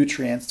 of its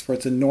nutrients for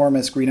its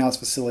enormous greenhouse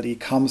facility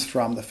comes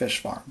from the fish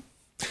farm.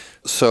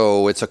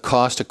 So it's a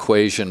cost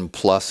equation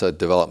plus a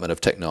development of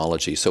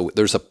technology. So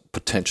there's a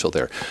potential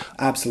there.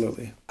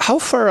 Absolutely. How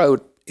far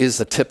out is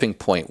the tipping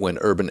point when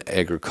urban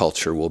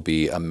agriculture will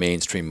be a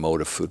mainstream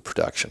mode of food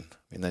production?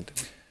 I mean,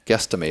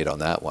 guesstimate on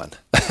that one.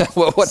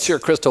 What's your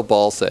crystal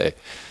ball say?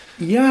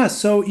 Yeah,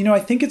 so, I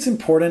think it's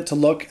important to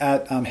look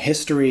at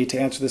history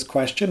to answer this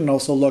question and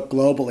also look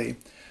globally.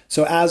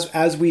 So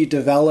as we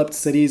developed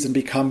cities and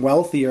become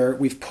wealthier,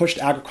 we've pushed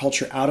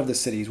agriculture out of the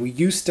cities. We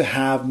used to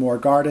have more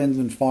gardens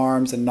and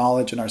farms and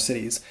knowledge in our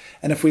cities.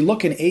 And if we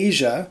look in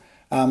Asia,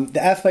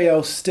 the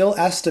FAO still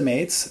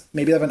estimates,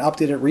 maybe they haven't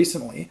updated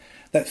recently,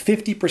 that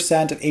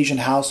 50% of Asian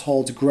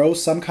households grow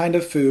some kind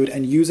of food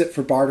and use it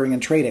for bartering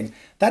and trading.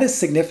 That is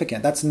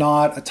significant. That's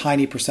not a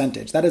tiny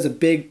percentage. That is a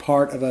big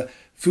part of a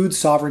food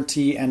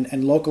sovereignty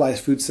and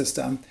localized food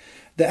system.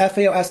 The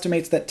FAO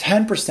estimates that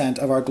 10%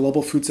 of our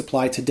global food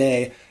supply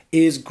today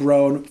is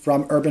grown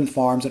from urban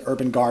farms and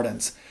urban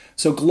gardens.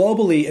 So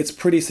globally, it's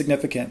pretty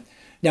significant.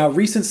 Now,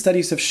 recent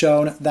studies have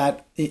shown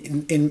that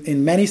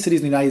in many cities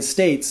in the United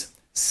States,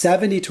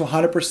 70 to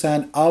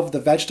 100% of the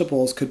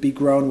vegetables could be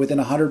grown within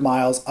 100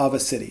 miles of a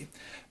city.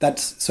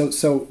 That's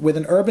so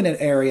within urban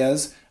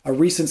areas, a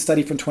recent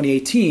study from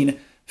 2018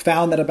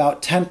 found that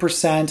about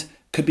 10%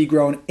 could be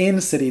grown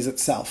in cities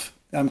itself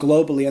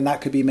globally, and that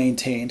could be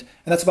maintained.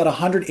 And that's about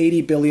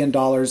 $180 billion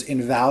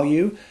in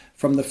value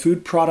from the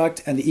food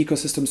product and the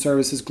ecosystem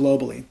services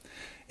globally.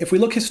 If we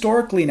look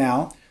historically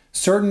now,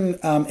 certain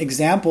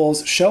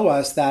examples show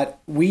us that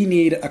we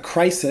need a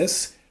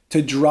crisis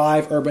to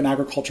drive urban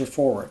agriculture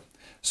forward.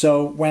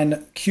 So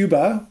when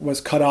Cuba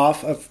was cut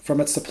off from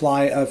its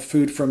supply of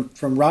food from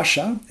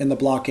Russia in the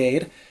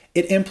blockade,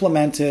 it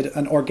implemented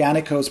an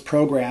Organicos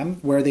program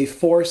where they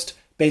forced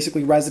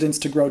basically residents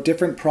to grow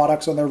different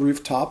products on their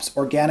rooftops,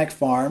 organic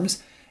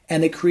farms,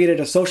 and they created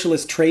a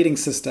socialist trading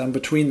system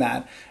between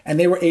that. And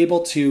they were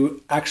able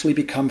to actually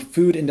become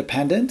food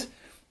independent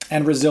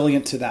and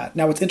resilient to that.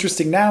 Now, what's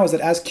interesting now is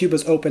that as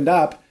Cuba's opened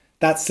up,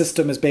 that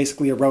system is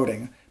basically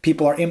eroding.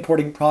 People are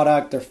importing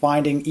product. They're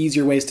finding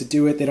easier ways to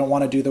do it. They don't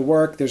want to do the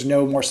work. There's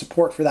no more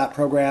support for that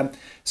program.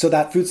 So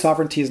that food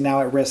sovereignty is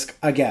now at risk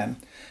again.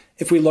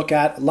 If we look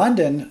at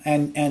London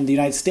and the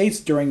United States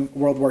during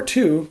World War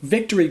II,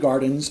 Victory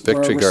Gardens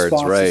were a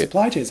response to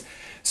supply chains.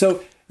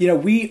 So,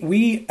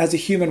 we as a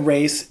human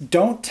race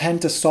don't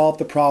tend to solve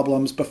the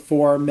problems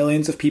before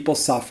millions of people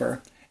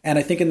suffer. And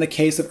I think in the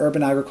case of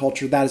urban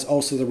agriculture, that is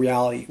also the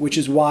reality, which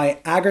is why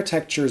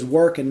Agritecture's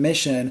work and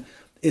mission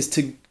is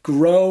to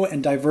grow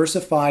and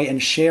diversify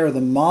and share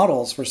the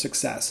models for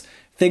success.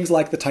 Things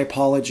like the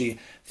typology,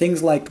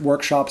 things like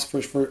workshops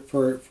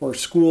for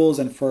schools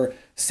and for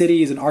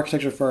cities and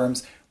architecture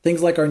firms,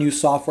 things like our new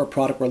software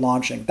product we're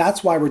launching.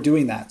 That's why we're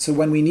doing that. So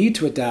when we need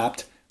to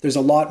adapt, there's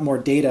a lot more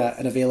data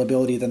and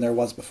availability than there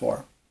was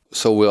before.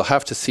 So we'll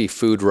have to see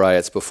food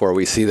riots before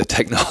we see the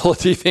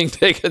technology being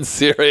taken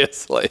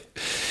seriously.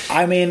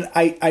 I mean,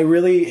 I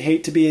really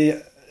hate to be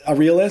a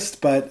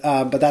realist, but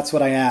that's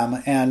what I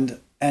am. And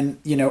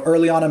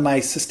early on in my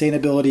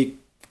sustainability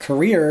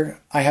career,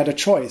 I had a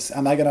choice.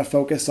 Am I going to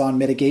focus on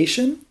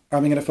mitigation or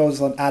am I going to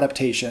focus on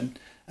adaptation?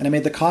 And I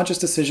made the conscious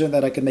decision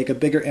that I could make a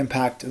bigger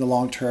impact in the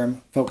long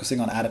term, focusing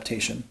on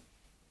adaptation.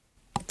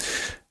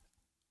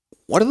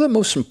 What are the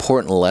most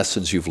important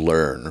lessons you've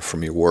learned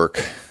from your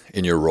work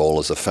in your role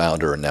as a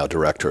founder and now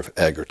director of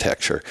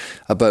Agritecture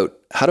about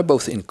how to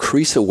both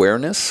increase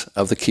awareness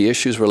of the key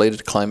issues related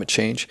to climate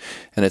change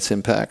and its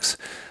impacts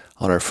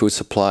on our food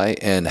supply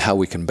and how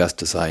we can best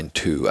design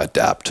to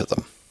adapt to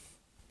them?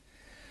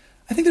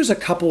 I think there's a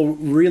couple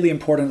really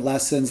important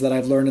lessons that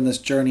I've learned in this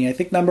journey. I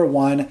think number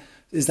one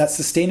is that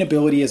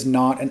sustainability is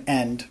not an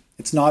end.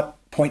 It's not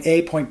point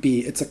A, point B.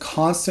 It's a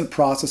constant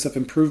process of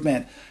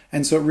improvement.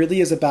 And so it really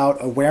is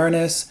about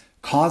awareness,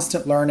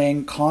 constant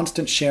learning,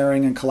 constant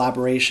sharing, and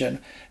collaboration.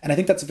 And I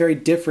think that's very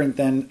different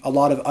than a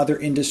lot of other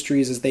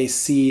industries as they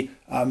see,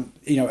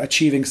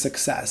 achieving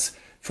success.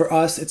 For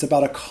us, it's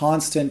about a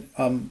constant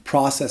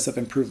process of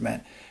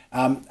improvement.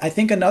 I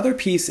think another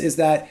piece is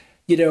that,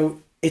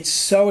 it's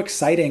so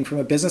exciting from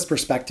a business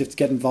perspective to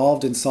get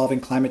involved in solving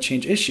climate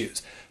change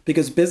issues,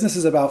 because business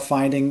is about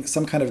finding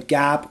some kind of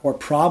gap or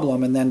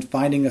problem and then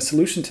finding a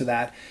solution to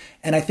that.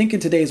 And I think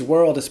in today's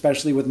world,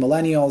 especially with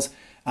millennials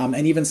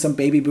and even some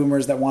baby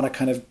boomers that want to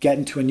kind of get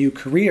into a new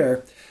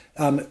career,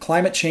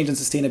 climate change and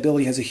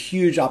sustainability has a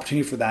huge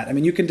opportunity for that. I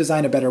mean, you can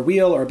design a better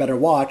wheel or a better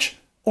watch,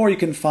 or you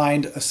can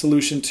find a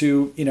solution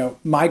to,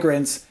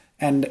 migrants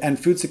and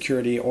food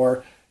security,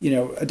 or,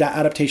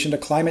 adaptation to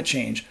climate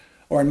change,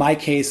 or in my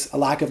case, a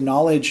lack of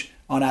knowledge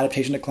on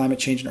adaptation to climate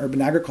change in urban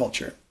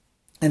agriculture.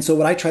 And so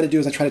what I try to do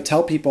is I try to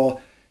tell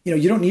people,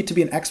 you don't need to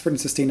be an expert in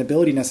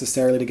sustainability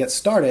necessarily to get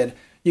started.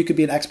 You could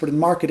be an expert in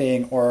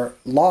marketing or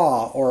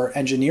law or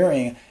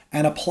engineering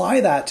and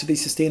apply that to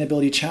these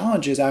sustainability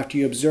challenges after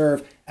you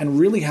observe and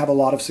really have a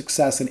lot of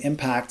success and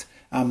impact,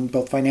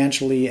 both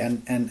financially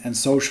and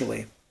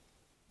socially.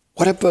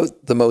 What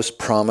about the most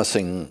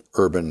promising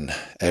urban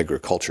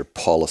agriculture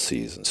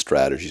policies and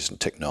strategies and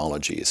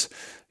technologies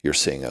you're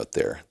seeing out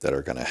there that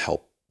are going to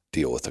help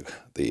deal with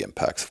the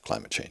impacts of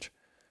climate change?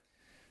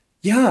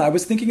 Yeah, I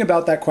was thinking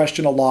about that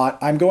question a lot.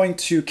 I'm going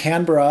to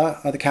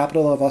Canberra, the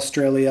capital of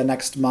Australia,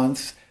 next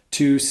month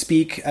to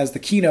speak as the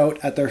keynote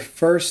at their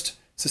first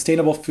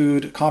Sustainable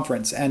Food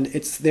Conference. And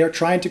they're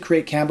trying to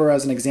create Canberra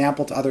as an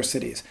example to other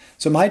cities.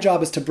 So my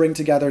job is to bring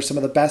together some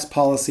of the best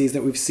policies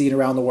that we've seen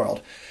around the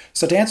world.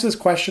 So to answer this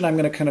question, I'm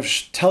going to kind of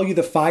tell you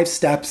the 5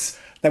 steps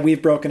that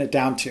we've broken it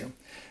down to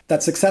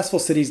that successful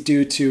cities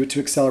do to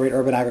accelerate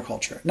urban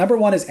agriculture. Number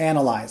 1 is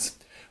analyze.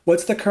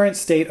 What's the current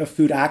state of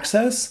food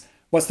access?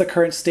 What's the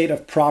current state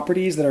of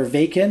properties that are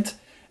vacant?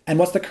 And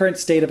what's the current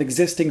state of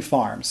existing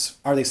farms?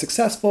 Are they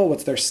successful?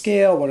 What's their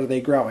scale? What are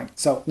they growing?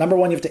 So number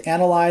 1, you have to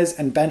analyze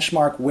and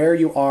benchmark where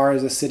you are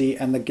as a city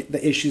and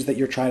the issues that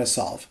you're trying to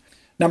solve.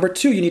 Number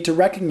 2, you need to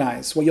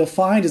recognize. What you'll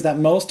find is that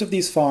most of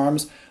these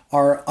farms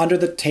are under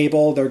the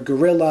table, they're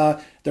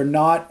guerrilla, they're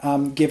not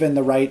given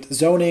the right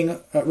zoning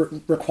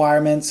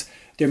requirements,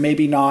 they're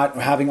maybe not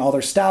having all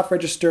their staff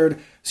registered.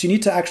 So you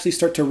need to actually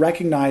start to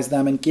recognize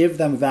them and give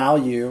them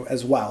value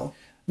as well.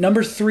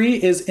 Number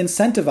 3 is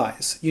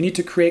incentivize. You need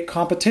to create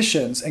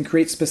competitions and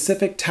create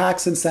specific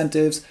tax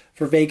incentives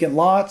for vacant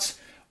lots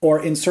or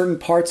in certain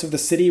parts of the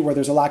city where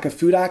there's a lack of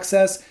food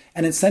access,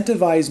 and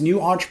incentivize new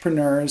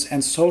entrepreneurs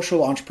and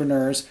social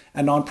entrepreneurs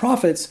and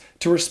nonprofits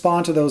to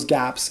respond to those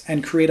gaps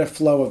and create a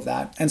flow of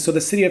that. And so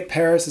the city of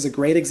Paris is a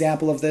great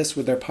example of this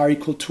with their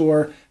Paris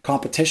Culture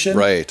competition.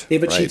 Right.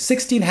 They've achieved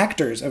 16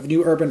 hectares of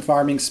new urban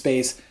farming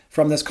space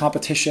from this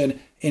competition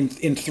in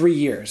 3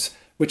 years,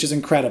 which is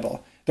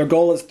incredible. Their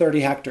goal is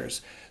 30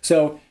 hectares.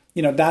 So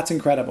that's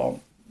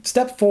incredible.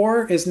 Step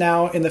 4 is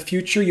now in the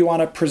future, you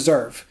want to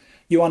preserve.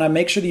 You want to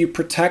make sure that you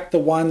protect the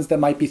ones that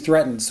might be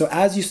threatened. So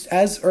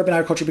as urban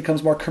agriculture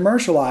becomes more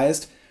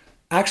commercialized,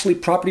 actually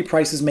property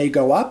prices may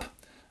go up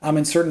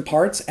in certain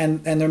parts,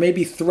 and there may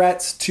be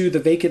threats to the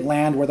vacant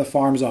land where the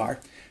farms are.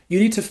 You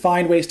need to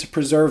find ways to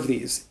preserve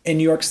these. In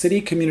New York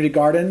City, community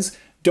gardens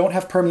don't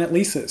have permanent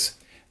leases.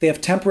 They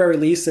have temporary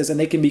leases, and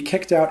they can be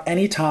kicked out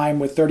anytime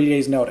with 30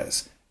 days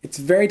notice. It's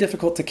very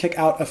difficult to kick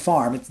out a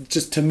farm. It's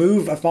just to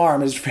move a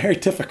farm is very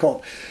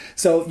difficult.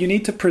 So you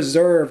need to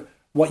preserve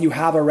what you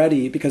have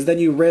already, because then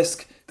you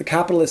risk the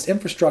capitalist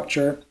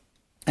infrastructure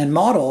and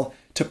model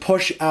to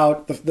push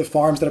out the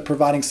farms that are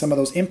providing some of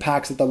those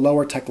impacts at the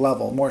lower tech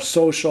level, more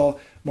social,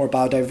 more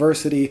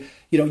biodiversity.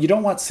 You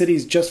don't want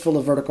cities just full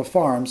of vertical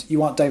farms. You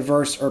want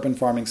diverse urban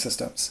farming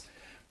systems.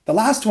 The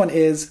last one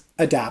is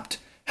adapt.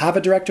 Have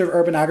a director of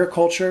urban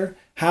agriculture,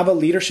 have a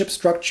leadership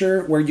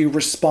structure where you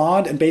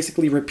respond and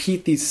basically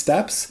repeat these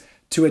steps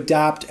to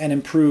adapt and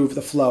improve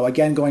the flow.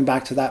 Again, going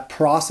back to that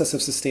process of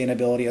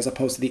sustainability as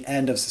opposed to the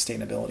end of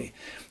sustainability.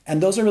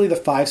 And those are really the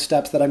 5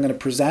 steps that I'm going to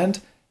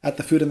present at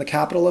the Food in the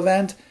Capital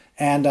event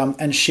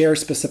and share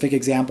specific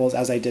examples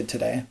as I did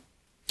today.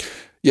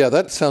 Yeah,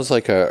 that sounds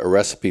like a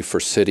recipe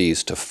for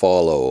cities to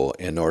follow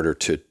in order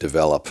to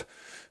develop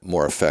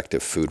more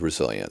effective food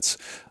resilience.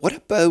 What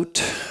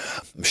about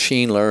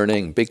machine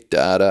learning, big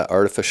data,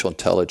 artificial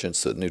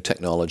intelligence, the new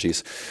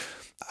technologies?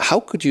 How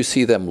could you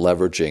see them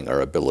leveraging our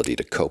ability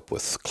to cope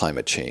with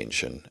climate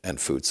change and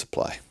food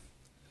supply?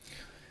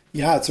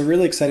 Yeah, it's a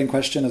really exciting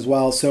question as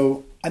well.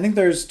 So I think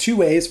there's 2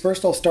 ways.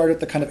 First, I'll start at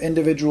the kind of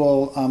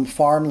individual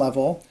farm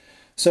level.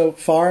 So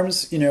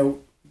farms,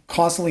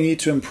 constantly need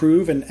to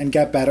improve and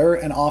get better.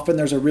 And often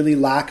there's a really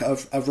lack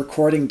of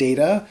recording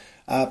data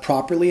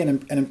properly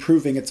and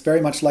improving. It's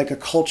very much like a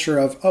culture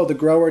of, the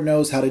grower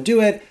knows how to do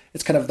it.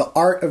 It's kind of the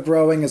art of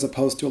growing as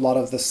opposed to a lot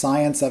of the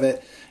science of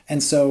it.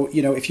 And so,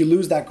 if you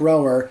lose that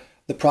grower,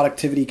 the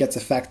productivity gets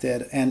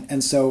affected.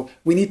 And so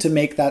we need to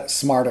make that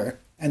smarter.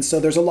 And so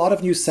there's a lot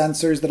of new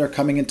sensors that are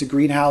coming into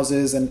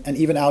greenhouses and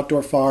even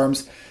outdoor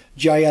farms,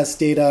 GIS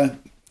data,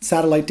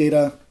 satellite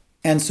data.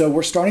 And so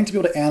we're starting to be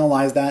able to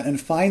analyze that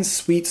and find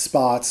sweet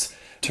spots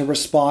to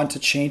respond to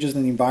changes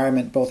in the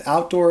environment, both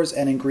outdoors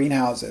and in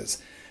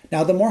greenhouses.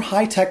 Now, the more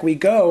high tech we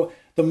go,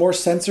 the more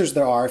sensors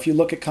there are. If you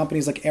look at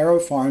companies like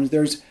AeroFarms,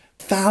 there's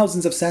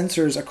thousands of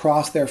sensors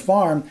across their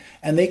farm,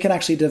 and they can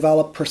actually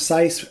develop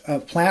precise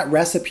plant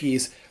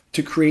recipes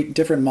to create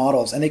different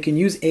models. And they can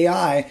use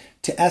AI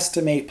to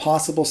estimate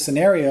possible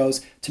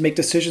scenarios to make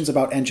decisions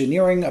about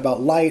engineering,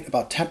 about light,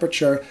 about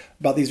temperature,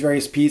 about these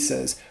various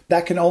pieces.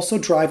 That can also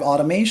drive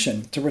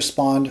automation to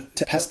respond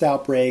to pest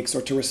outbreaks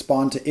or to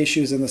respond to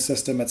issues in the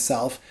system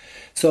itself.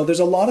 So there's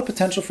a lot of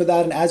potential for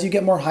that. And as you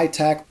get more high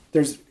tech,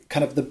 there's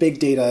kind of the big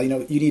data.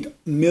 You need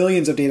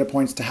millions of data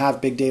points to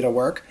have big data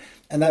work.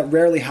 And that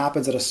rarely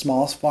happens at a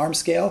small farm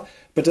scale,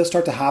 but does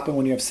start to happen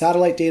when you have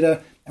satellite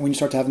data and when you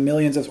start to have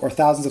millions or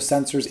thousands of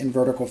sensors in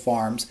vertical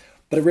farms.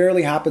 But it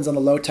rarely happens on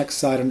the low-tech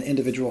side on an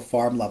individual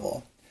farm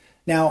level.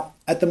 Now,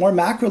 at the more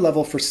macro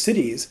level for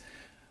cities,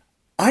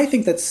 I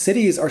think that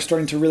cities are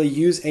starting to really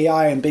use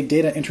AI and big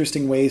data in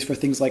interesting ways for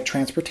things like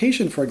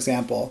transportation, for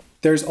example.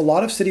 There's a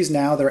lot of cities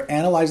now that are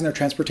analyzing their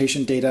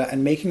transportation data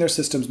and making their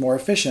systems more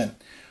efficient.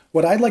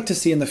 What I'd like to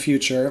see in the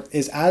future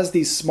is as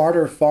these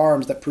smarter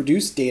farms that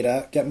produce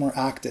data get more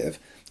active,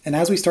 and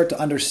as we start to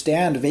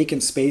understand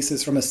vacant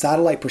spaces from a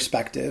satellite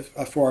perspective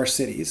for our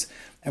cities,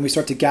 and we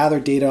start to gather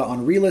data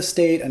on real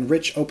estate and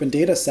rich open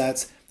data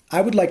sets, I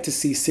would like to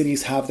see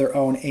cities have their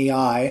own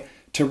AI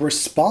to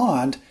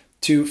respond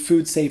to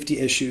food safety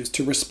issues,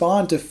 to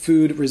respond to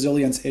food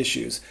resilience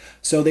issues.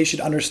 So they should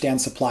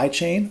understand supply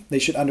chain. They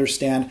should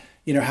understand,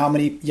 how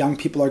many young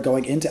people are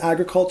going into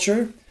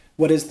agriculture,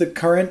 what is the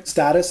current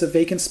status of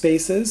vacant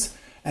spaces,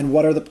 and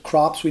what are the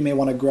crops we may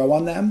want to grow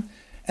on them.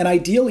 And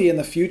ideally in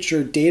the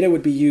future, data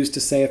would be used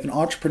to say if an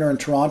entrepreneur in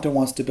Toronto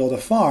wants to build a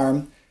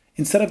farm,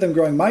 instead of them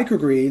growing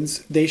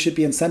microgreens, they should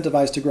be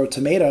incentivized to grow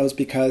tomatoes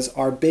because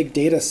our big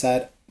data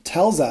set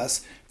tells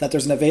us that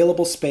there's an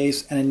available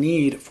space and a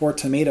need for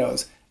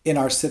tomatoes in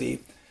our city,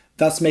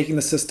 thus making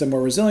the system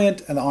more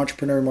resilient and the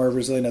entrepreneur more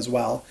resilient as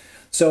well.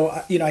 So,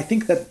 I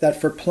think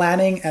that for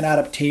planning and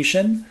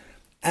adaptation,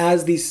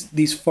 as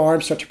these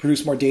farms start to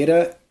produce more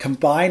data,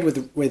 combined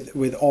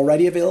with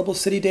already available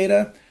city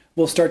data,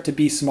 we'll start to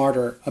be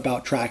smarter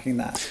about tracking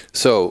that.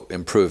 So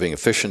improving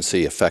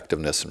efficiency,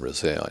 effectiveness, and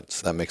resilience.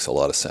 That makes a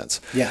lot of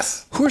sense.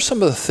 Yes. Who are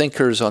some of the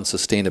thinkers on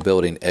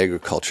sustainability in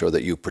agriculture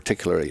that you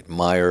particularly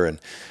admire, and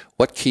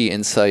what key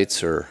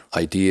insights or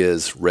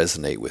ideas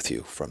resonate with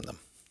you from them?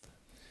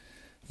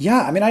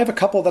 Yeah, I have a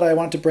couple that I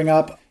want to bring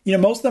up.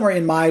 Most of them are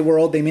in my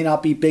world. They may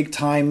not be big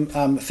time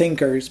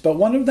thinkers, but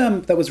one of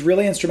them that was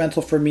really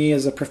instrumental for me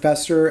is a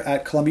professor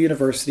at Columbia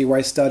University where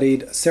I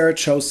studied, Sarah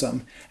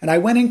Chosom. And I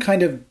went in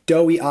kind of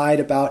doughy-eyed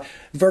about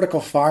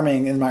vertical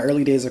farming in my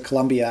early days at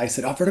Columbia. I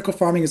said, vertical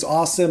farming is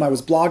awesome. I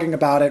was blogging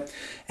about it.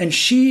 And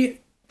she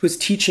was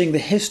teaching the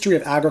history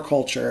of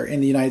agriculture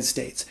in the United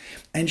States.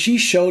 And she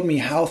showed me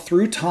how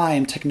through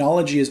time,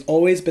 technology has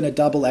always been a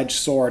double-edged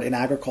sword in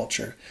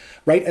agriculture,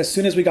 right? As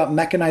soon as we got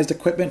mechanized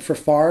equipment for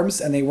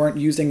farms and they weren't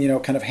using,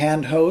 kind of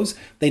hand hose,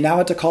 they now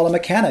had to call a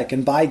mechanic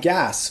and buy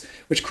gas,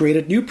 which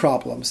created new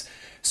problems.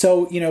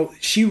 So,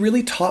 she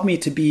really taught me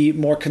to be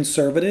more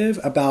conservative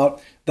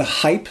about the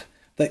hype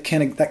that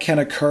can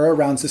occur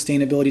around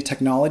sustainability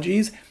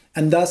technologies.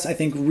 And thus, I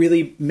think,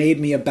 really made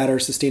me a better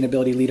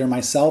sustainability leader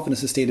myself and a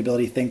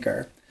sustainability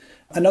thinker.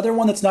 Another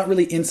one that's not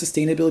really in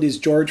sustainability is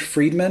George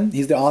Friedman.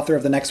 He's the author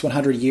of The Next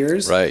 100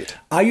 Years. Right.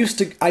 I used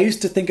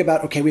to think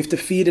about, okay, we have to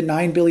feed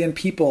 9 billion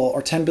people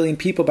or 10 billion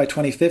people by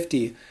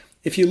 2050.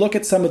 If you look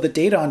at some of the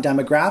data on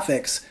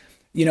demographics,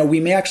 we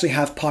may actually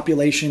have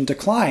population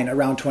decline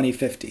around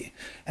 2050.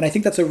 And I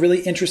think that's a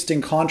really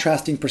interesting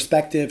contrasting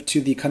perspective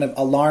to the kind of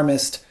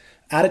alarmist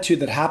attitude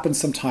that happens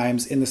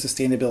sometimes in the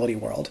sustainability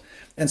world.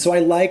 And so I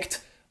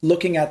liked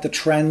looking at the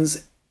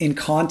trends in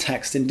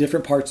context in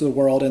different parts of the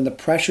world and the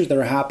pressures that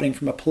are happening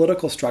from a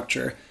political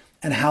structure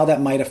and how that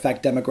might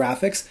affect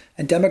demographics.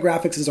 And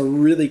demographics is a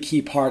really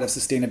key part of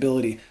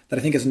sustainability that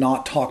I think is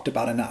not talked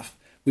about enough.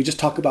 We just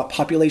talk about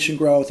population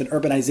growth and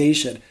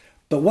urbanization,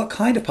 but what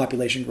kind of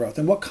population growth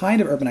and what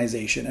kind of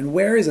urbanization and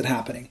where is it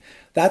happening?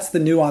 That's the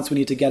nuance we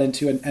need to get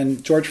into.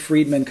 And George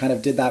Friedman kind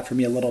of did that for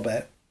me a little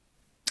bit.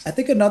 I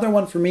think another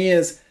one for me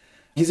is,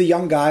 he's a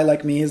young guy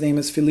like me. His name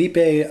is Felipe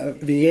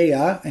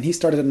Vieira, and he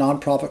started a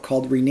nonprofit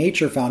called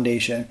Renature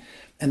Foundation.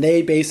 And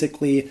they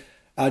basically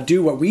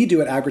do what we do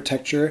at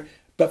Agritecture,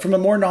 but from a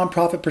more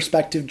nonprofit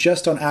perspective,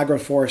 just on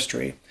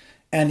agroforestry.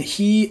 And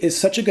he is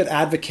such a good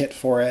advocate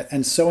for it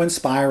and so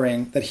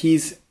inspiring that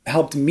he's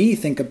helped me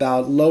think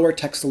about lower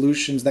tech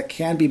solutions that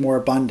can be more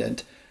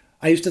abundant.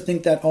 I used to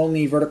think that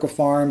only vertical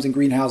farms and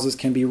greenhouses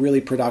can be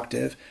really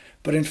productive.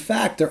 But in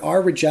fact, there are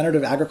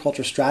regenerative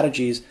agriculture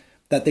strategies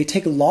that they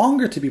take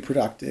longer to be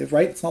productive,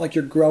 right? It's not like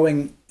you're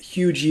growing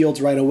huge yields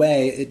right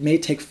away. It may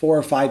take 4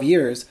 or 5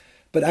 years,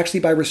 but actually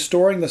by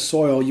restoring the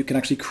soil, you can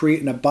actually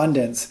create an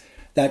abundance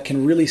that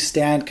can really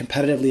stand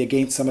competitively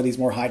against some of these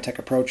more high-tech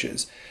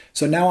approaches.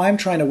 So now I'm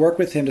trying to work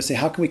with him to say,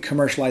 how can we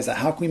commercialize that?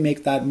 How can we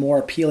make that more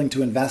appealing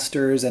to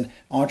investors and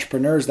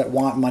entrepreneurs that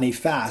want money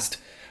fast?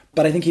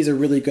 But I think he's a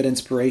really good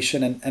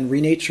inspiration, and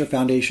Renature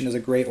Foundation is a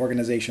great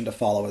organization to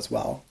follow as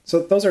well.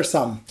 So those are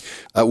some.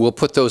 We'll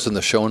put those in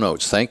the show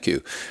notes. Thank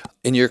you.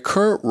 In your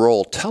current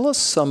role, tell us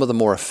some of the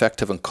more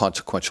effective and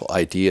consequential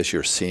ideas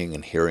you're seeing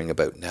and hearing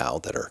about now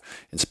that are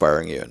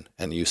inspiring you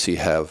and you see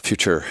have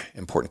future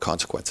important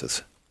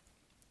consequences.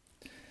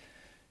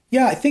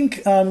 Yeah, I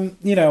think, some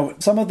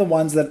of the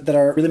ones that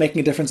are really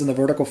making a difference in the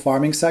vertical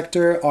farming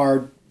sector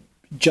are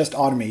just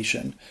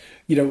automation.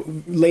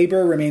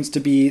 Labor remains to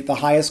be the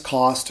highest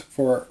cost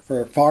for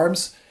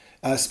farms,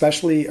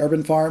 especially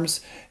urban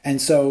farms.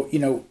 And so,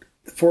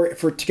 for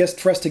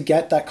us to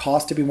get that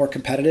cost to be more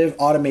competitive,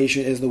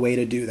 automation is the way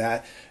to do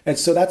that. And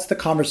so that's the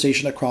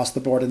conversation across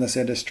the board in this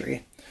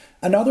industry.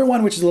 Another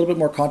one, which is a little bit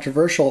more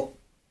controversial,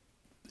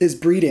 is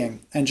breeding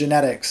and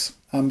genetics.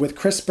 With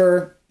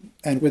CRISPR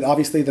and with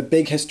obviously the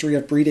big history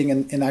of breeding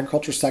in the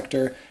agriculture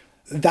sector,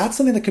 that's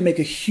something that can make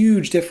a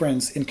huge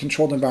difference in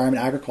controlled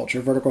environment agriculture,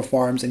 vertical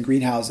farms, and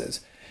greenhouses.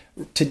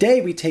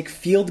 Today, we take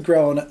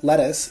field-grown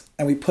lettuce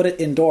and we put it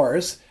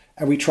indoors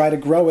and we try to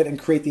grow it and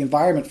create the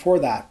environment for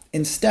that.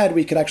 Instead,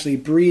 we could actually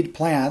breed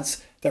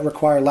plants that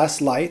require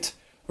less light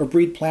or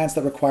breed plants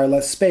that require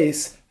less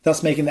space,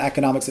 thus making the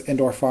economics of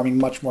indoor farming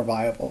much more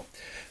viable.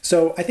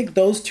 So I think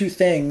those two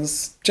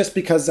things, just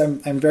because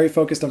I'm very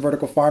focused on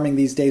vertical farming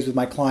these days with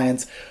my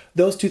clients,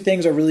 those two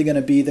things are really going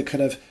to be the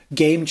kind of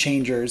game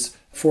changers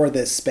for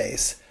this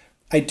space.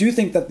 I do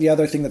think that the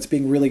other thing that's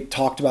being really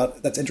talked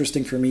about that's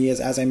interesting for me is,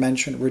 as I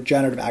mentioned,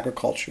 regenerative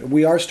agriculture.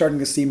 We are starting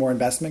to see more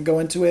investment go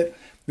into it.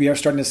 We are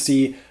starting to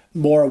see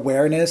more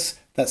awareness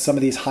that some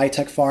of these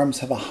high-tech farms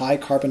have a high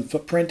carbon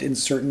footprint in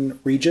certain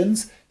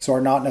regions, so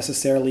are not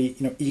necessarily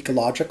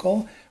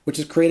ecological, which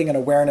is creating an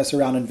awareness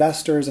around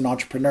investors and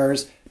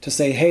entrepreneurs to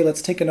say, hey,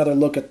 let's take another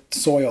look at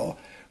soil.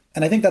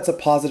 And I think that's a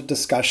positive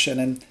discussion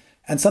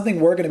and something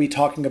we're going to be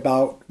talking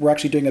about. We're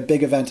actually doing a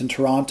big event in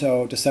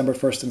Toronto, December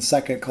 1st and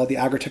 2nd, called the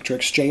Agritecture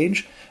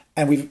Exchange.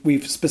 And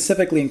we've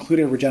specifically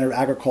included regenerative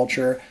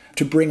agriculture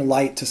to bring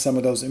light to some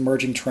of those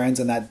emerging trends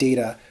and that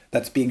data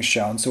that's being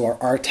shown. So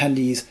our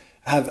attendees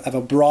have a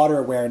broader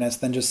awareness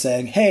than just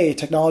saying, hey,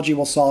 technology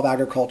will solve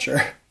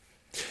agriculture.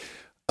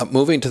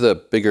 Moving to the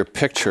bigger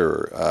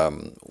picture,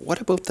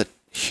 what about the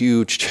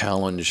huge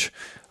challenge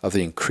of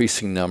the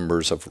increasing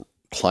numbers of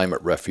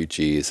climate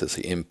refugees as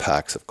the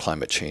impacts of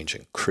climate change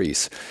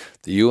increase?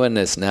 The UN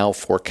is now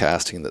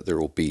forecasting that there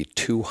will be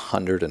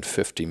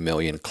 250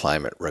 million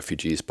climate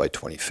refugees by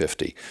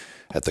 2050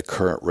 at the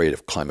current rate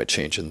of climate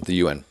change, and the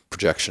UN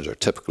projections are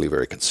typically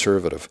very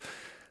conservative.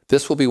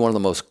 This will be one of the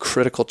most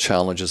critical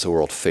challenges the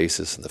world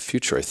faces in the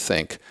future, I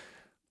think.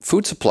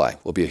 Food supply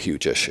will be a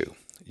huge issue.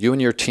 You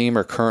and your team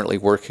are currently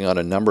working on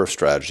a number of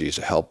strategies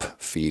to help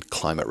feed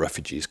climate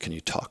refugees. Can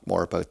you talk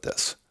more about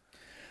this?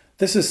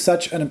 This is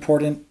such an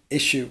important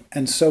issue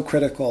and so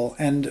critical.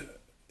 And,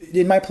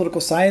 In my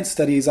political science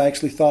studies, I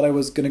actually thought I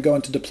was going to go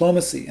into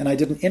diplomacy, and I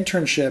did an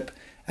internship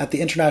at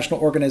the International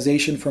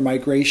Organization for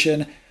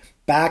Migration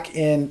back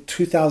in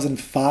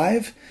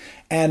 2005.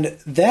 And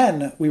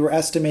then we were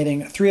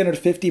estimating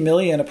 350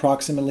 million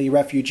approximately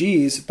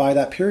refugees by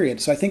that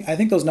period. So I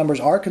think those numbers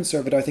are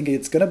conservative. I think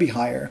it's going to be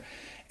higher.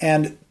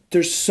 And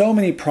there's so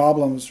many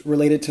problems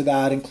related to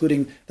that,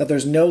 including that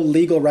there's no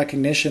legal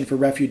recognition for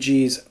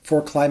refugees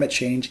for climate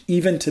change,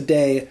 even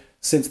today,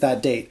 since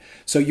that date.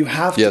 So you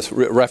have to... Yes,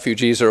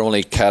 refugees are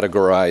only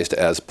categorized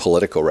as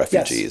political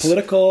refugees. Yes,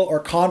 political or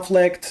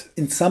conflict,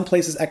 in some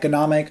places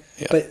economic,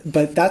 yeah.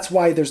 But that's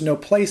why there's no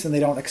place and they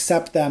don't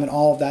accept them and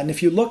all of that. And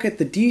if you look at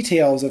the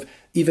details of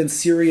even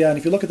Syria, and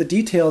if you look at the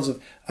details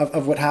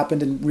of what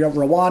happened in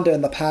Rwanda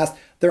in the past,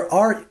 there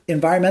are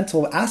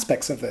environmental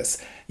aspects of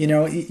this. You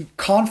know,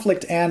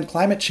 conflict and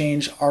climate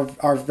change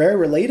are very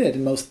related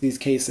in most of these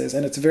cases,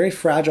 and it's a very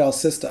fragile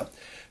system.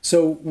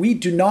 So we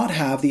do not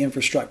have the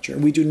infrastructure.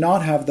 We do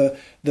not have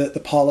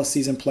the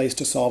policies in place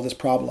to solve this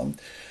problem.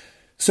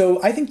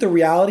 So I think the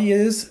reality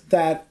is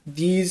that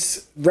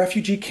these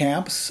refugee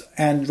camps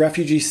and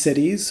refugee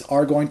cities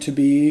are going to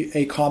be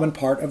a common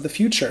part of the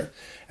future.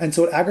 And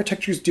so what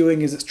Agritecture is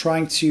doing is it's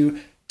trying to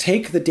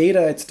take the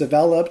data it's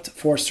developed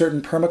for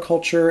certain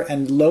permaculture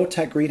and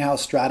low-tech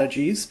greenhouse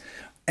strategies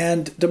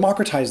and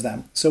democratize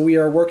them. So we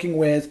are working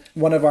with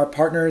one of our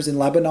partners in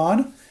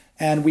Lebanon,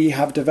 and we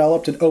have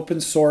developed an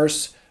open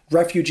source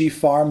refugee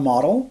farm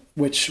model,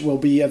 which will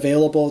be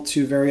available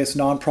to various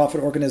nonprofit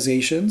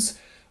organizations.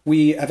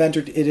 We have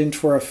entered it in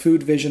for a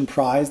Food Vision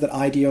Prize that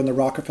IDEO and the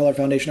Rockefeller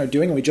Foundation are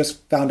doing, and we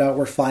just found out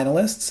we're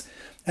finalists.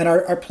 And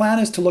our plan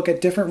is to look at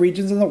different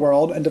regions in the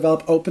world and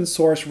develop open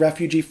source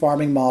refugee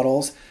farming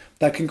models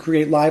that can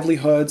create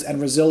livelihoods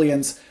and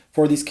resilience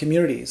for these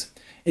communities.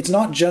 It's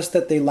not just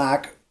that they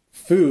lack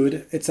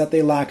food, it's that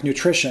they lack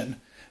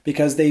nutrition,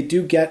 because they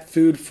do get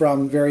food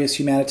from various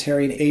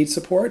humanitarian aid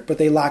support, but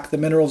they lack the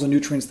minerals and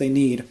nutrients they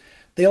need.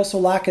 They also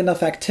lack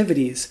enough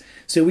activities.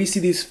 So we see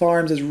these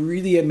farms as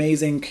really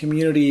amazing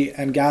community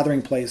and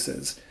gathering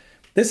places.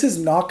 This is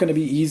not going to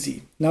be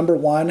easy. Number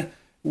one,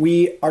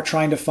 we are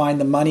trying to find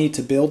the money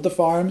to build the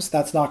farms.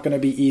 That's not going to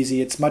be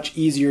easy. It's much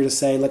easier to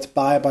say, let's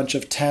buy a bunch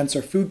of tents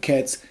or food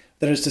kits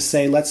than it is to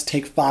say, let's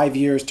take 5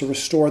 years to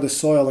restore the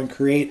soil and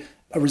create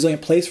a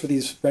resilient place for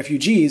these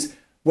refugees,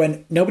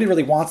 when nobody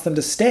really wants them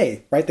to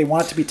stay, right? They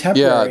want it to be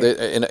temporary.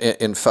 Yeah,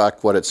 in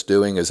fact, what it's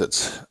doing is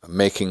it's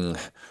making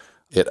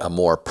it a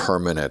more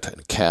permanent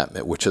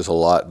encampment, which is a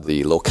lot.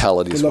 The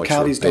localities in which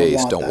they're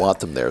based don't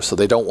want them there. So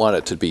they don't want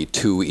it to be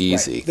too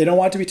easy. Right. They don't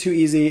want it to be too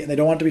easy, and they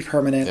don't want it to be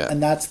permanent,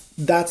 and that's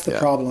the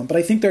problem. But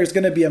I think there's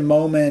going to be a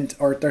moment,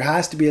 or there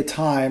has to be a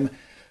time,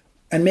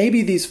 and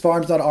maybe these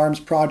Farms Not Arms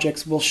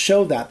projects will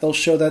show that. They'll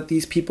show that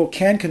these people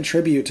can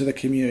contribute to the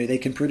community. They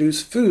can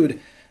produce food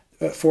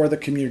for the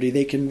community.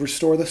 They can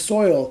restore the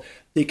soil.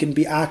 They can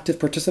be active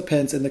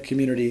participants in the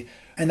community.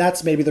 And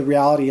that's maybe the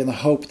reality and the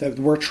hope that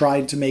we're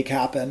trying to make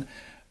happen.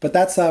 But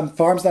that's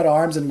Farms Not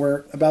Arms, and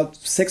we're about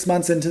 6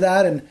 months into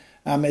that.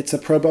 And it's a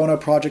pro bono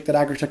project that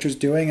Agritecture is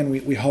doing, and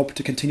we hope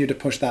to continue to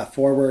push that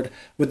forward,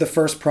 with the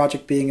first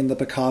project being in the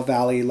Bekaa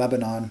Valley,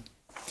 Lebanon.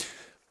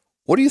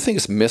 What do you think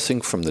is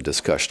missing from the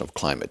discussion of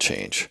climate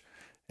change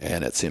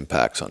and its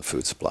impacts on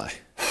food supply?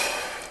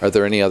 Are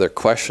there any other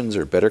questions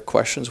or better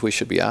questions we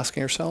should be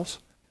asking ourselves?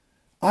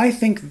 I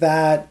think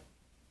that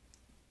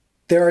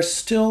there's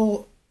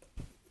still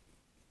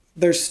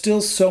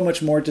so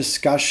much more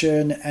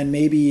discussion and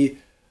maybe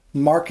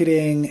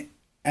marketing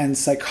and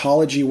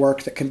psychology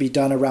work that can be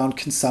done around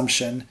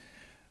consumption.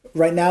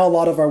 Right now, a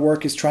lot of our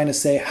work is trying to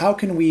say, how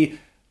can we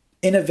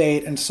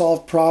innovate and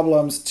solve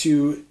problems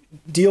to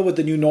deal with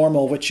the new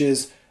normal, which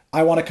is,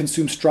 I want to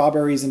consume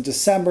strawberries in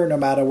December no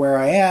matter where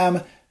I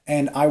am,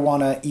 and I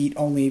want to eat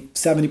only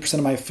 70%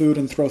 of my food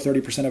and throw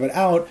 30% of it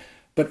out.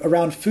 But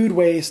around food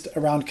waste,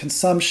 around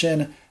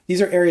consumption,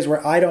 these are areas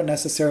where I don't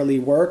necessarily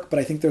work, but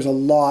I think there's a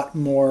lot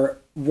more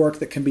work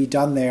that can be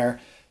done there.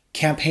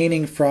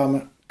 Campaigning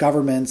from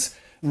governments,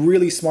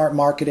 really smart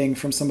marketing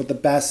from some of the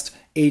best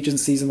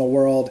agencies in the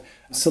world,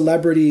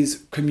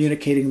 celebrities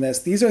communicating this.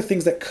 These are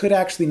things that could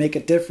actually make a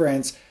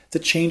difference to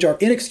change our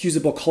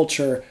inexcusable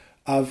culture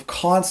of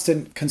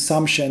constant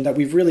consumption that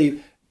we've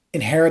really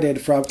inherited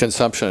from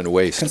consumption and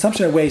waste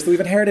that we've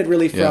inherited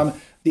really from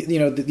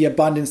the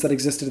abundance that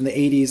existed in the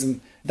 80s and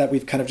that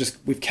we've kind of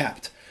we've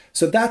kept.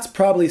 So that's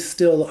probably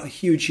still a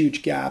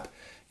huge gap.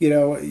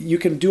 You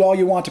can do all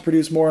you want to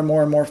produce more and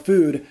more and more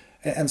food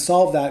and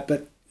solve that,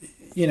 but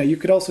you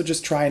could also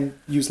just try and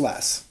use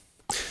less.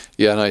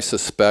 Yeah, and I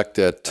suspect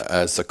that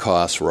as the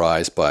costs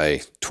rise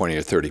by 20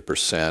 or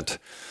 30%,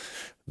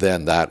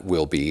 then that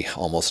will be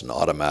almost an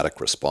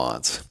automatic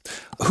response.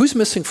 Who's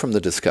missing from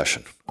the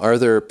discussion? Are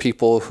there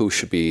people who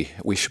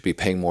we should be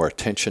paying more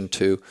attention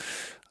to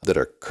that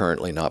are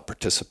currently not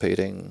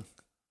participating?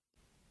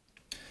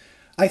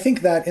 I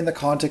think that in the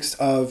context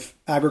of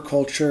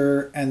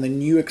agriculture and the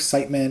new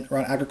excitement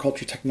around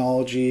agriculture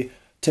technology,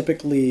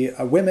 typically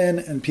women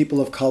and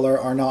people of color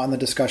are not in the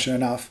discussion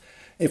enough.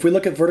 If we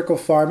look at vertical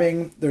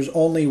farming, there's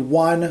only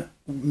one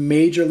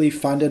majorly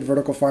funded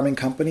vertical farming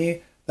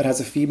company that has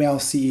a female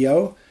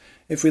CEO.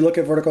 If we look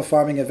at vertical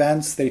farming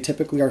events, they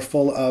typically are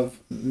full of,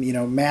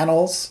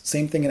 males.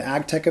 Same thing in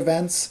ag tech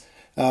events,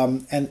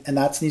 and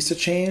that needs to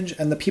change.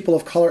 And the people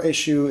of color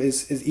issue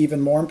is even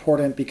more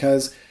important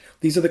because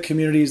these are the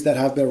communities that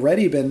have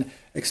already been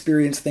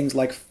experienced things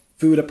like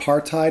food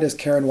apartheid, as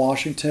Karen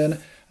Washington,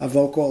 a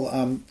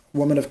vocal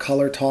woman of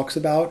color, talks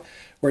about,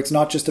 where it's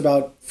not just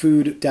about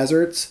food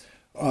deserts,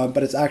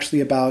 but it's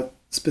actually about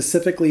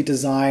specifically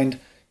designed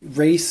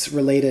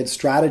race-related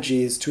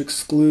strategies to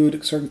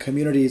exclude certain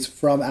communities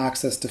from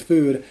access to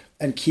food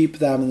and keep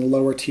them in the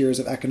lower tiers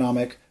of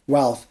economic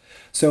wealth.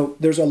 So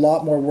there's a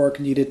lot more work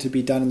needed to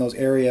be done in those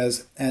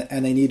areas,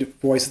 and they need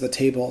voice at the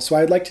table. So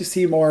I'd like to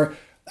see more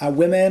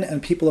women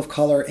and people of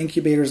color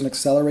incubators and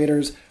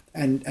accelerators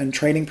and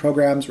training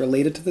programs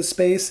related to this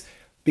space,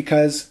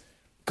 because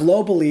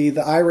globally,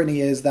 the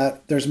irony is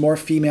that there's more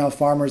female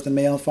farmers than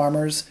male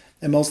farmers,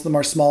 and most of them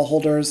are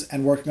smallholders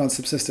and working on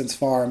subsistence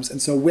farms. And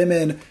so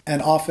women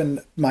and often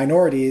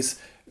minorities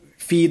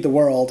feed the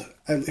world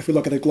if we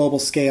look at a global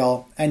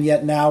scale. And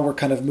yet now we're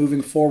kind of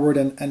moving forward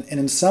and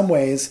in some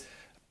ways,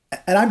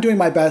 and I'm doing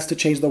my best to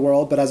change the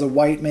world, but as a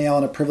white male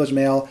and a privileged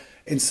male,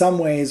 in some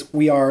ways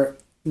we are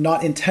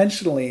not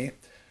intentionally,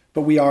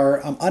 but we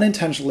are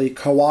unintentionally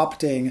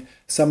co-opting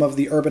some of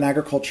the urban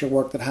agriculture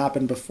work that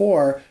happened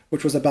before,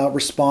 which was about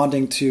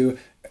responding to,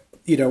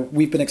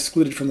 we've been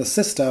excluded from the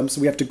system,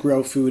 so we have to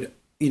grow food,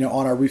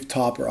 on our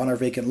rooftop or on our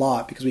vacant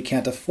lot because we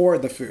can't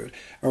afford the food,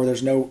 or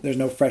there's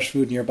no fresh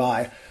food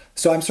nearby.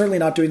 So I'm certainly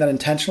not doing that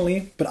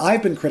intentionally, but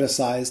I've been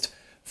criticized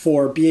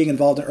for being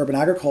involved in urban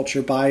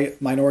agriculture by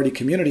minority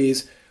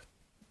communities.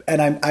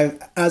 And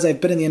as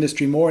I've been in the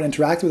industry more and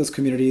interacted with those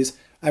communities,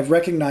 I've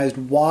recognized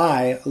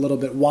why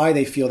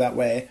they feel that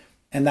way,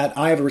 and that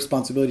I have a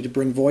responsibility to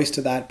bring voice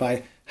to that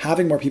by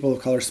having more people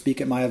of color speak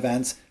at my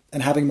events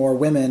and having more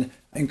women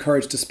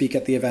encouraged to speak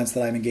at the events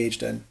that I'm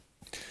engaged in.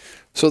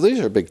 So these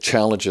are big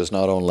challenges,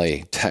 not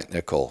only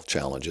technical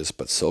challenges,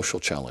 but social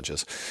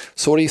challenges.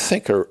 So what do you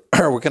think? Are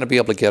we going to be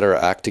able to get our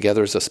act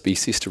together as a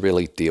species to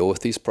really deal with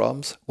these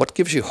problems? What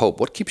gives you hope?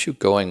 What keeps you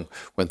going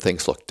when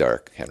things look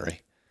dark, Henry?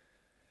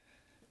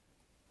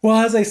 Well,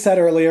 as I said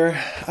earlier,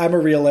 I'm a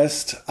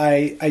realist.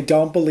 I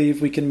don't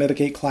believe we can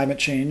mitigate climate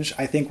change.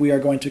 I think we are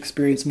going to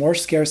experience more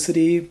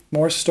scarcity,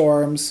 more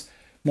storms,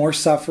 more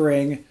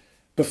suffering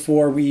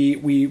before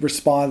we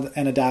respond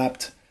and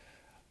adapt.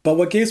 But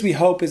what gives me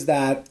hope is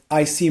that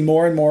I see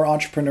more and more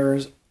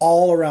entrepreneurs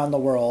all around the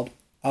world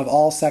of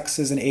all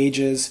sexes and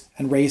ages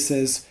and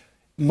races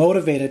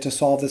motivated to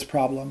solve this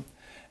problem.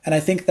 And I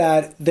think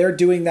that they're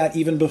doing that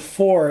even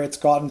before it's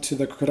gotten to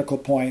the critical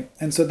point.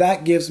 And so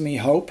that gives me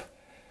hope.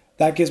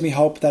 That gives me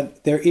hope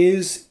that there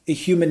is a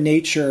human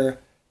nature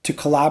to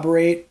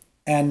collaborate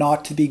and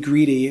not to be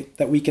greedy,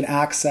 that we can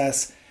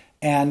access,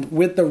 and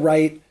with the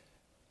right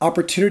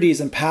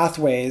opportunities and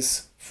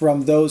pathways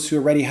from those who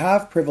already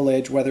have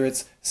privilege, whether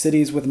it's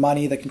cities with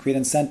money that can create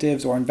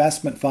incentives or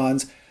investment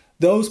funds,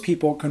 those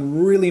people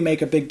can really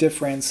make a big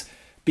difference.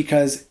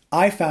 Because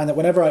I found that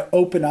whenever I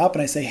open up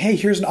and I say, hey,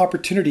 here's an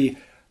opportunity,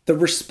 the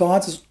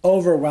response is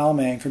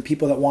overwhelming from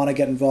people that want to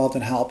get involved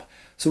and help.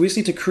 So we just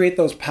need to create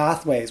those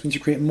pathways. We need to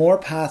create more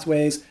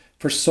pathways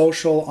for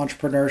social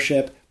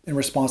entrepreneurship in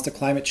response to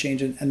climate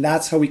change. And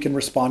that's how we can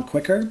respond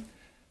quicker.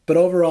 But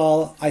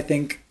overall, I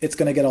think it's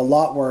going to get a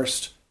lot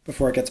worse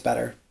before it gets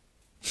better.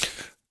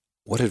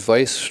 What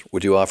advice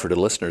would you offer to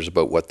listeners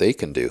about what they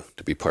can do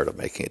to be part of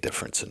making a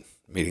difference in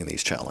meeting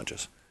these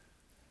challenges?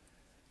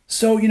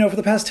 So, for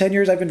the past 10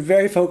 years, I've been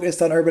very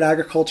focused on urban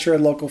agriculture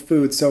and local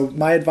food. So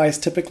my advice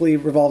typically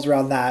revolves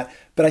around that.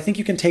 But I think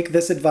you can take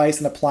this advice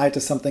and apply it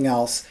to something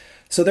else.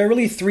 So there are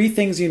really three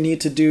things you need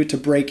to do to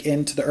break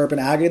into the urban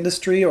ag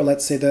industry, or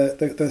let's say the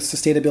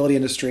sustainability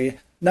industry.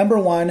 Number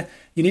one,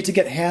 you need to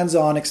get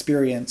hands-on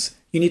experience.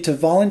 You need to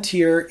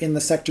volunteer in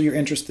the sector you're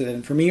interested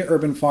in. For me,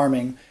 urban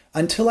farming.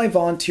 Until I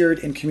volunteered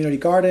in community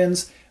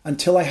gardens,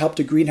 until I helped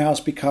a greenhouse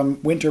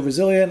become winter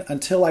resilient,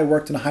 until I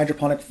worked in a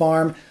hydroponic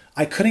farm,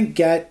 I couldn't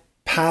get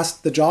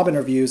past the job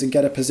interviews and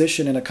get a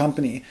position in a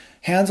company.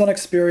 Hands-on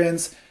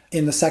experience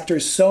in the sector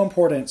is so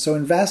important. So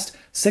invest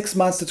 6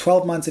 months to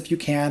 12 months if you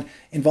can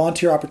in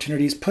volunteer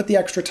opportunities, put the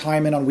extra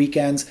time in on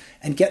weekends,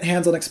 and get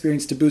hands-on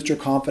experience to boost your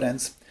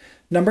confidence.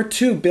 Number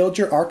two, build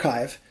your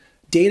archive.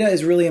 Data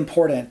is really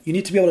important. You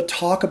need to be able to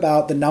talk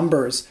about the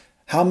numbers.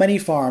 How many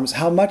farms,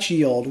 how much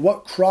yield,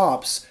 what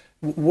crops,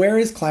 where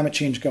is climate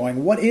change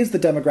going? What is the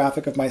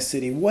demographic of my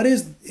city?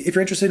 If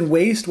you're interested in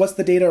waste, what's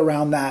the data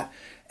around that?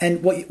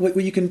 And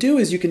what you can do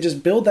is you can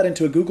just build that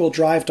into a Google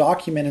Drive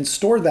document and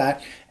store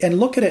that and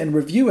look at it and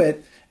review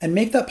it and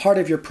make that part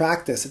of your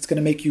practice. It's going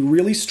to make you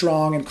really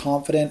strong and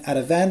confident at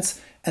events,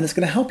 and it's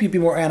going to help you be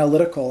more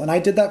analytical. And I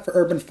did that for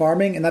urban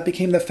farming, and that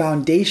became the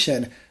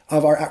foundation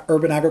of our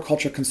urban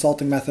agriculture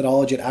consulting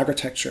methodology at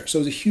Agritecture. So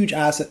it was a huge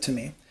asset to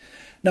me.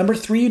 Number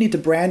three, you need to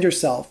brand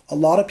yourself. A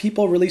lot of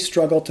people really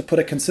struggle to put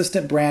a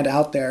consistent brand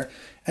out there.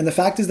 And the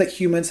fact is that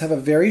humans have a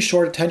very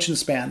short attention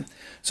span.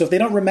 So if they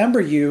don't remember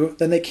you,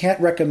 then they can't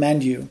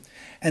recommend you.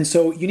 And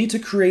so you need to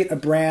create a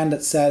brand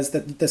that says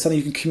that there's something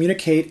you can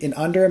communicate in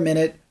under a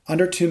minute,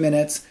 under 2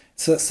 minutes,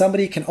 so that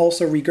somebody can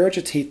also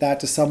regurgitate that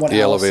to someone else.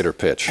 The elevator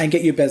pitch. And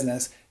get you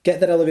business. Get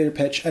that elevator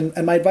pitch. And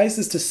my advice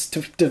is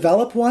to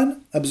develop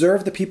one,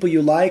 observe the people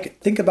you like,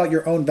 think about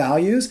your own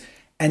values,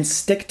 and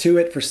stick to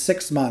it for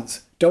 6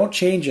 months. Don't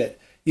change it.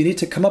 You need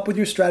to come up with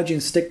your strategy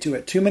and stick to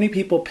it. Too many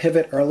people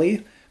pivot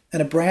early,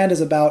 and a brand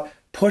is about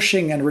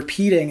pushing and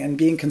repeating and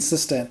being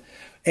consistent.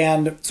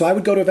 And so I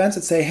would go to events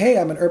and say, hey,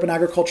 I'm an urban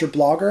agriculture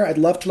blogger. I'd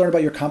love to learn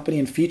about your company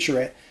and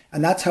feature it.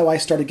 And that's how I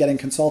started getting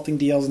consulting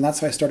deals. And that's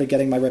how I started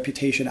getting my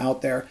reputation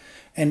out there.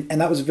 And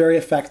that was very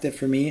effective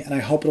for me. And I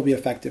hope it'll be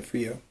effective for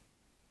you.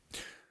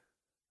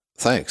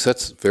 Thanks.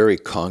 That's very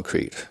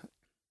concrete.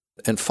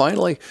 And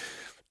finally,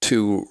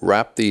 to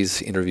wrap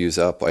these interviews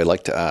up, I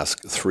like to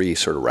ask 3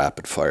 sort of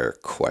rapid fire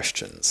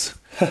questions.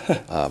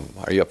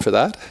 Are you up for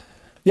that?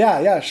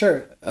 Yeah,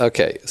 sure.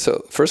 Okay.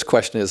 So first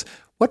question is,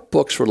 what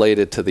books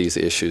related to these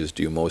issues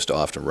do you most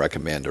often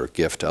recommend or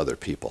gift to other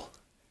people?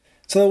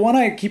 So the one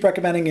I keep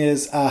recommending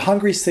is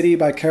Hungry City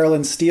by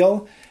Carolyn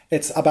Steele.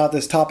 It's about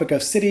this topic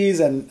of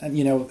cities and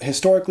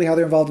historically how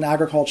they're involved in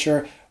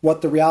agriculture,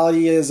 what the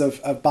reality is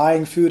of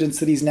buying food in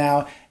cities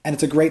now. And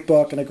it's a great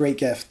book and a great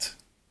gift.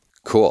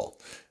 Cool.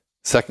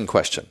 Second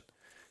question.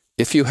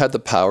 If you had the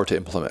power to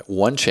implement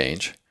one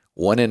change,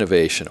 one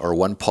innovation, or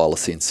one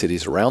policy in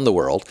cities around the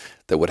world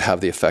that would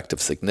have the effect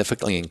of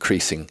significantly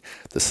increasing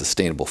the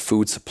sustainable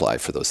food supply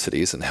for those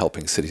cities and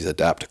helping cities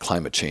adapt to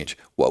climate change,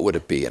 what would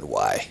it be and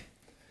why?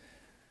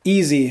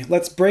 Easy.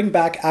 Let's bring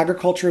back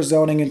agriculture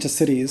zoning into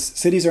cities.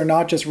 Cities are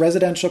not just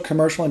residential,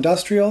 commercial,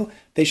 industrial.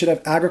 They should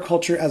have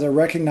agriculture as a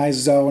recognized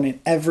zone in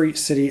every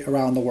city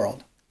around the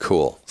world.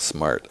 Cool.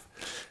 Smart.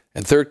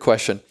 And third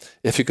question,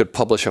 if you could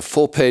publish a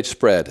full-page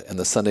spread in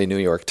the Sunday New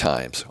York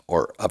Times,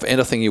 or of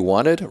anything you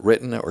wanted,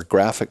 written or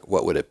graphic,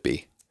 what would it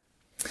be?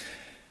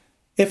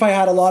 If I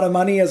had a lot of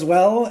money as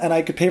well, and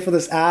I could pay for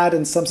this ad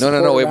and some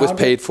support No, it was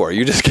paid for.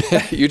 You just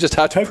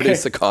have to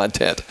produce the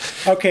content.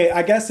 Okay,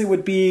 I guess it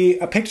would be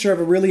a picture of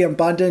a really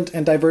abundant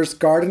and diverse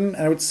garden,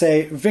 and I would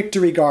say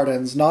Victory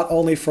Gardens, not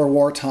only for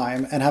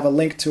wartime, and have a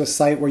link to a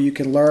site where you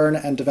can learn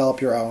and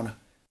develop your own.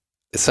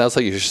 It sounds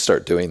like you should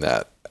start doing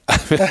that.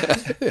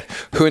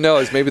 Who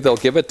knows? Maybe they'll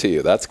give it to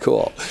you. That's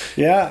cool.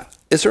 Yeah.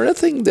 Is there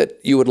anything that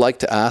you would like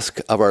to ask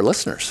of our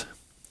listeners?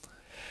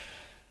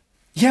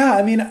 Yeah,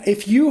 I mean,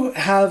 if you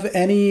have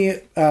any,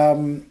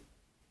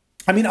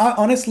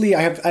 honestly,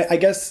 I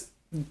guess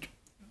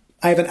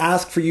I have an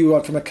ask for you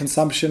from a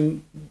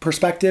consumption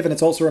perspective, and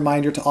it's also a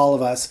reminder to all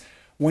of us.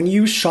 When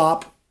you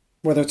shop,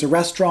 whether it's a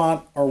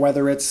restaurant or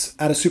whether it's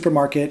at a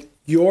supermarket,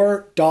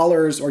 your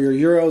dollars or your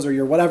euros or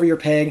your whatever you're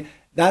paying,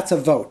 that's a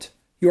vote.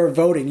 You are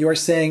voting. You are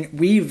saying,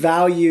 we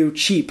value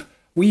cheap.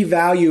 We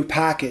value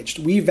packaged.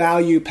 We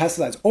value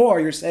pesticides. Or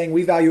you're saying,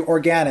 we value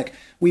organic.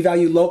 We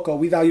value local.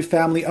 We value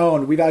family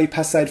owned. We value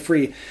pesticide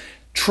free.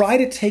 Try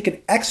to take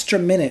an extra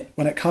minute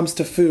when it comes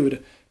to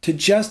food to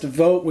just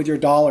vote with your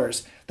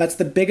dollars. That's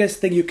the biggest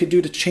thing you could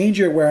do to change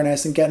your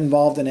awareness and get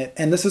involved in it.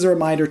 And this is a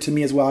reminder to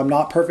me as well. I'm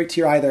not perfect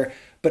here either,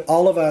 but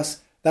all of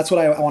us, that's what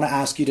I want to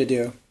ask you to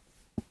do.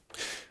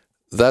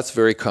 That's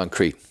very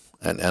concrete.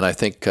 And I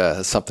think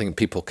something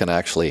people can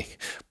actually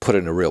put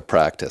into real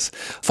practice.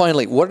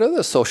 Finally, what are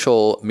the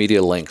social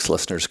media links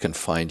listeners can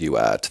find you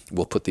at?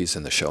 We'll put these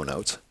in the show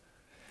notes.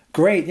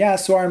 Great. Yeah.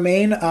 So our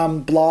main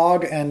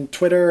blog and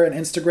Twitter and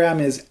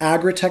Instagram is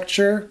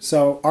Agritecture.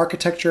 So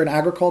architecture and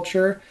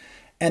agriculture.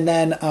 And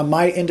then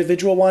my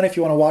individual one, if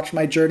you want to watch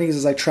my journeys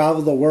as I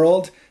travel the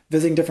world,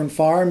 visiting different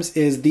farms,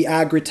 is The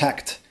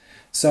Agritect.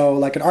 So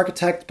like an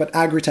architect, but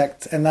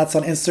Agritect. And that's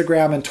on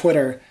Instagram and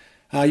Twitter.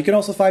 You can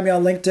also find me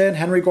on LinkedIn,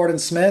 Henry Gordon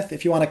Smith,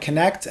 if you want to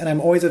connect. And I'm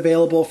always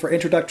available for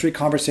introductory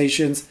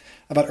conversations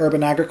about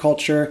urban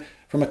agriculture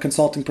from a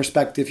consulting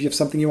perspective. If you have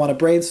something you want to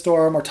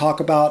brainstorm or talk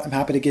about, I'm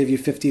happy to give you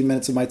 15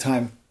 minutes of my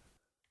time.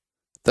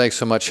 Thanks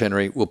so much,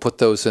 Henry. We'll put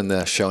those in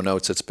the show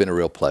notes. It's been a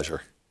real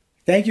pleasure.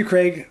 Thank you,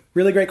 Craig.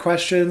 Really great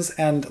questions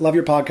and love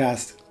your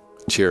podcast.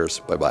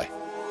 Cheers. Bye-bye.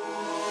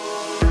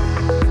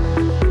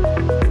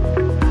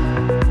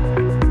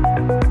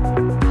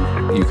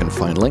 You can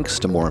find links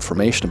to more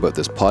information about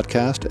this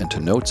podcast and to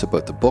notes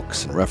about the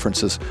books and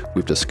references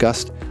we've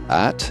discussed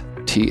at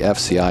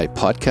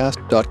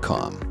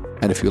tfcipodcast.com.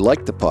 And if you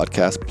like the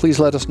podcast, please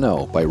let us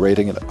know by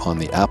rating it on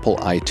the Apple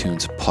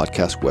iTunes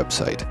podcast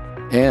website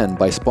and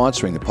by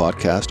sponsoring the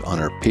podcast on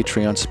our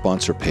Patreon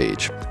sponsor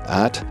page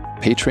at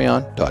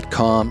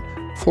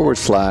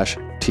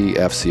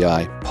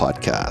patreon.com/TFCI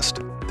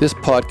podcast. This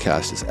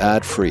podcast is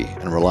ad-free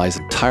and relies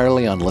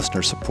entirely on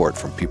listener support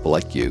from people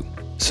like you.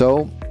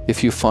 So,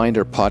 if you find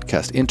our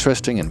podcast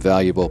interesting and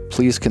valuable,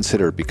 please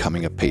consider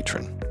becoming a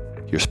patron.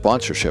 Your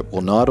sponsorship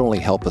will not only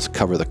help us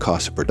cover the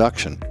cost of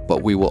production,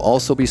 but we will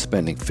also be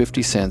spending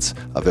 50 cents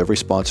of every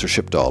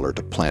sponsorship dollar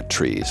to plant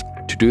trees.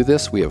 To do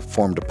this, we have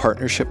formed a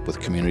partnership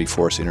with Community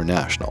Forest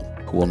International,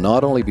 who will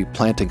not only be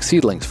planting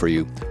seedlings for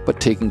you,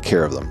 but taking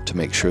care of them to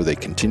make sure they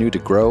continue to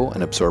grow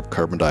and absorb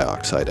carbon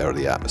dioxide out of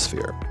the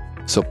atmosphere.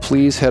 So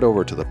please head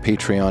over to the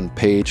Patreon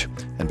page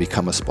and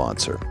become a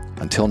sponsor.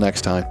 Until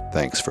next time,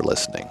 thanks for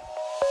listening.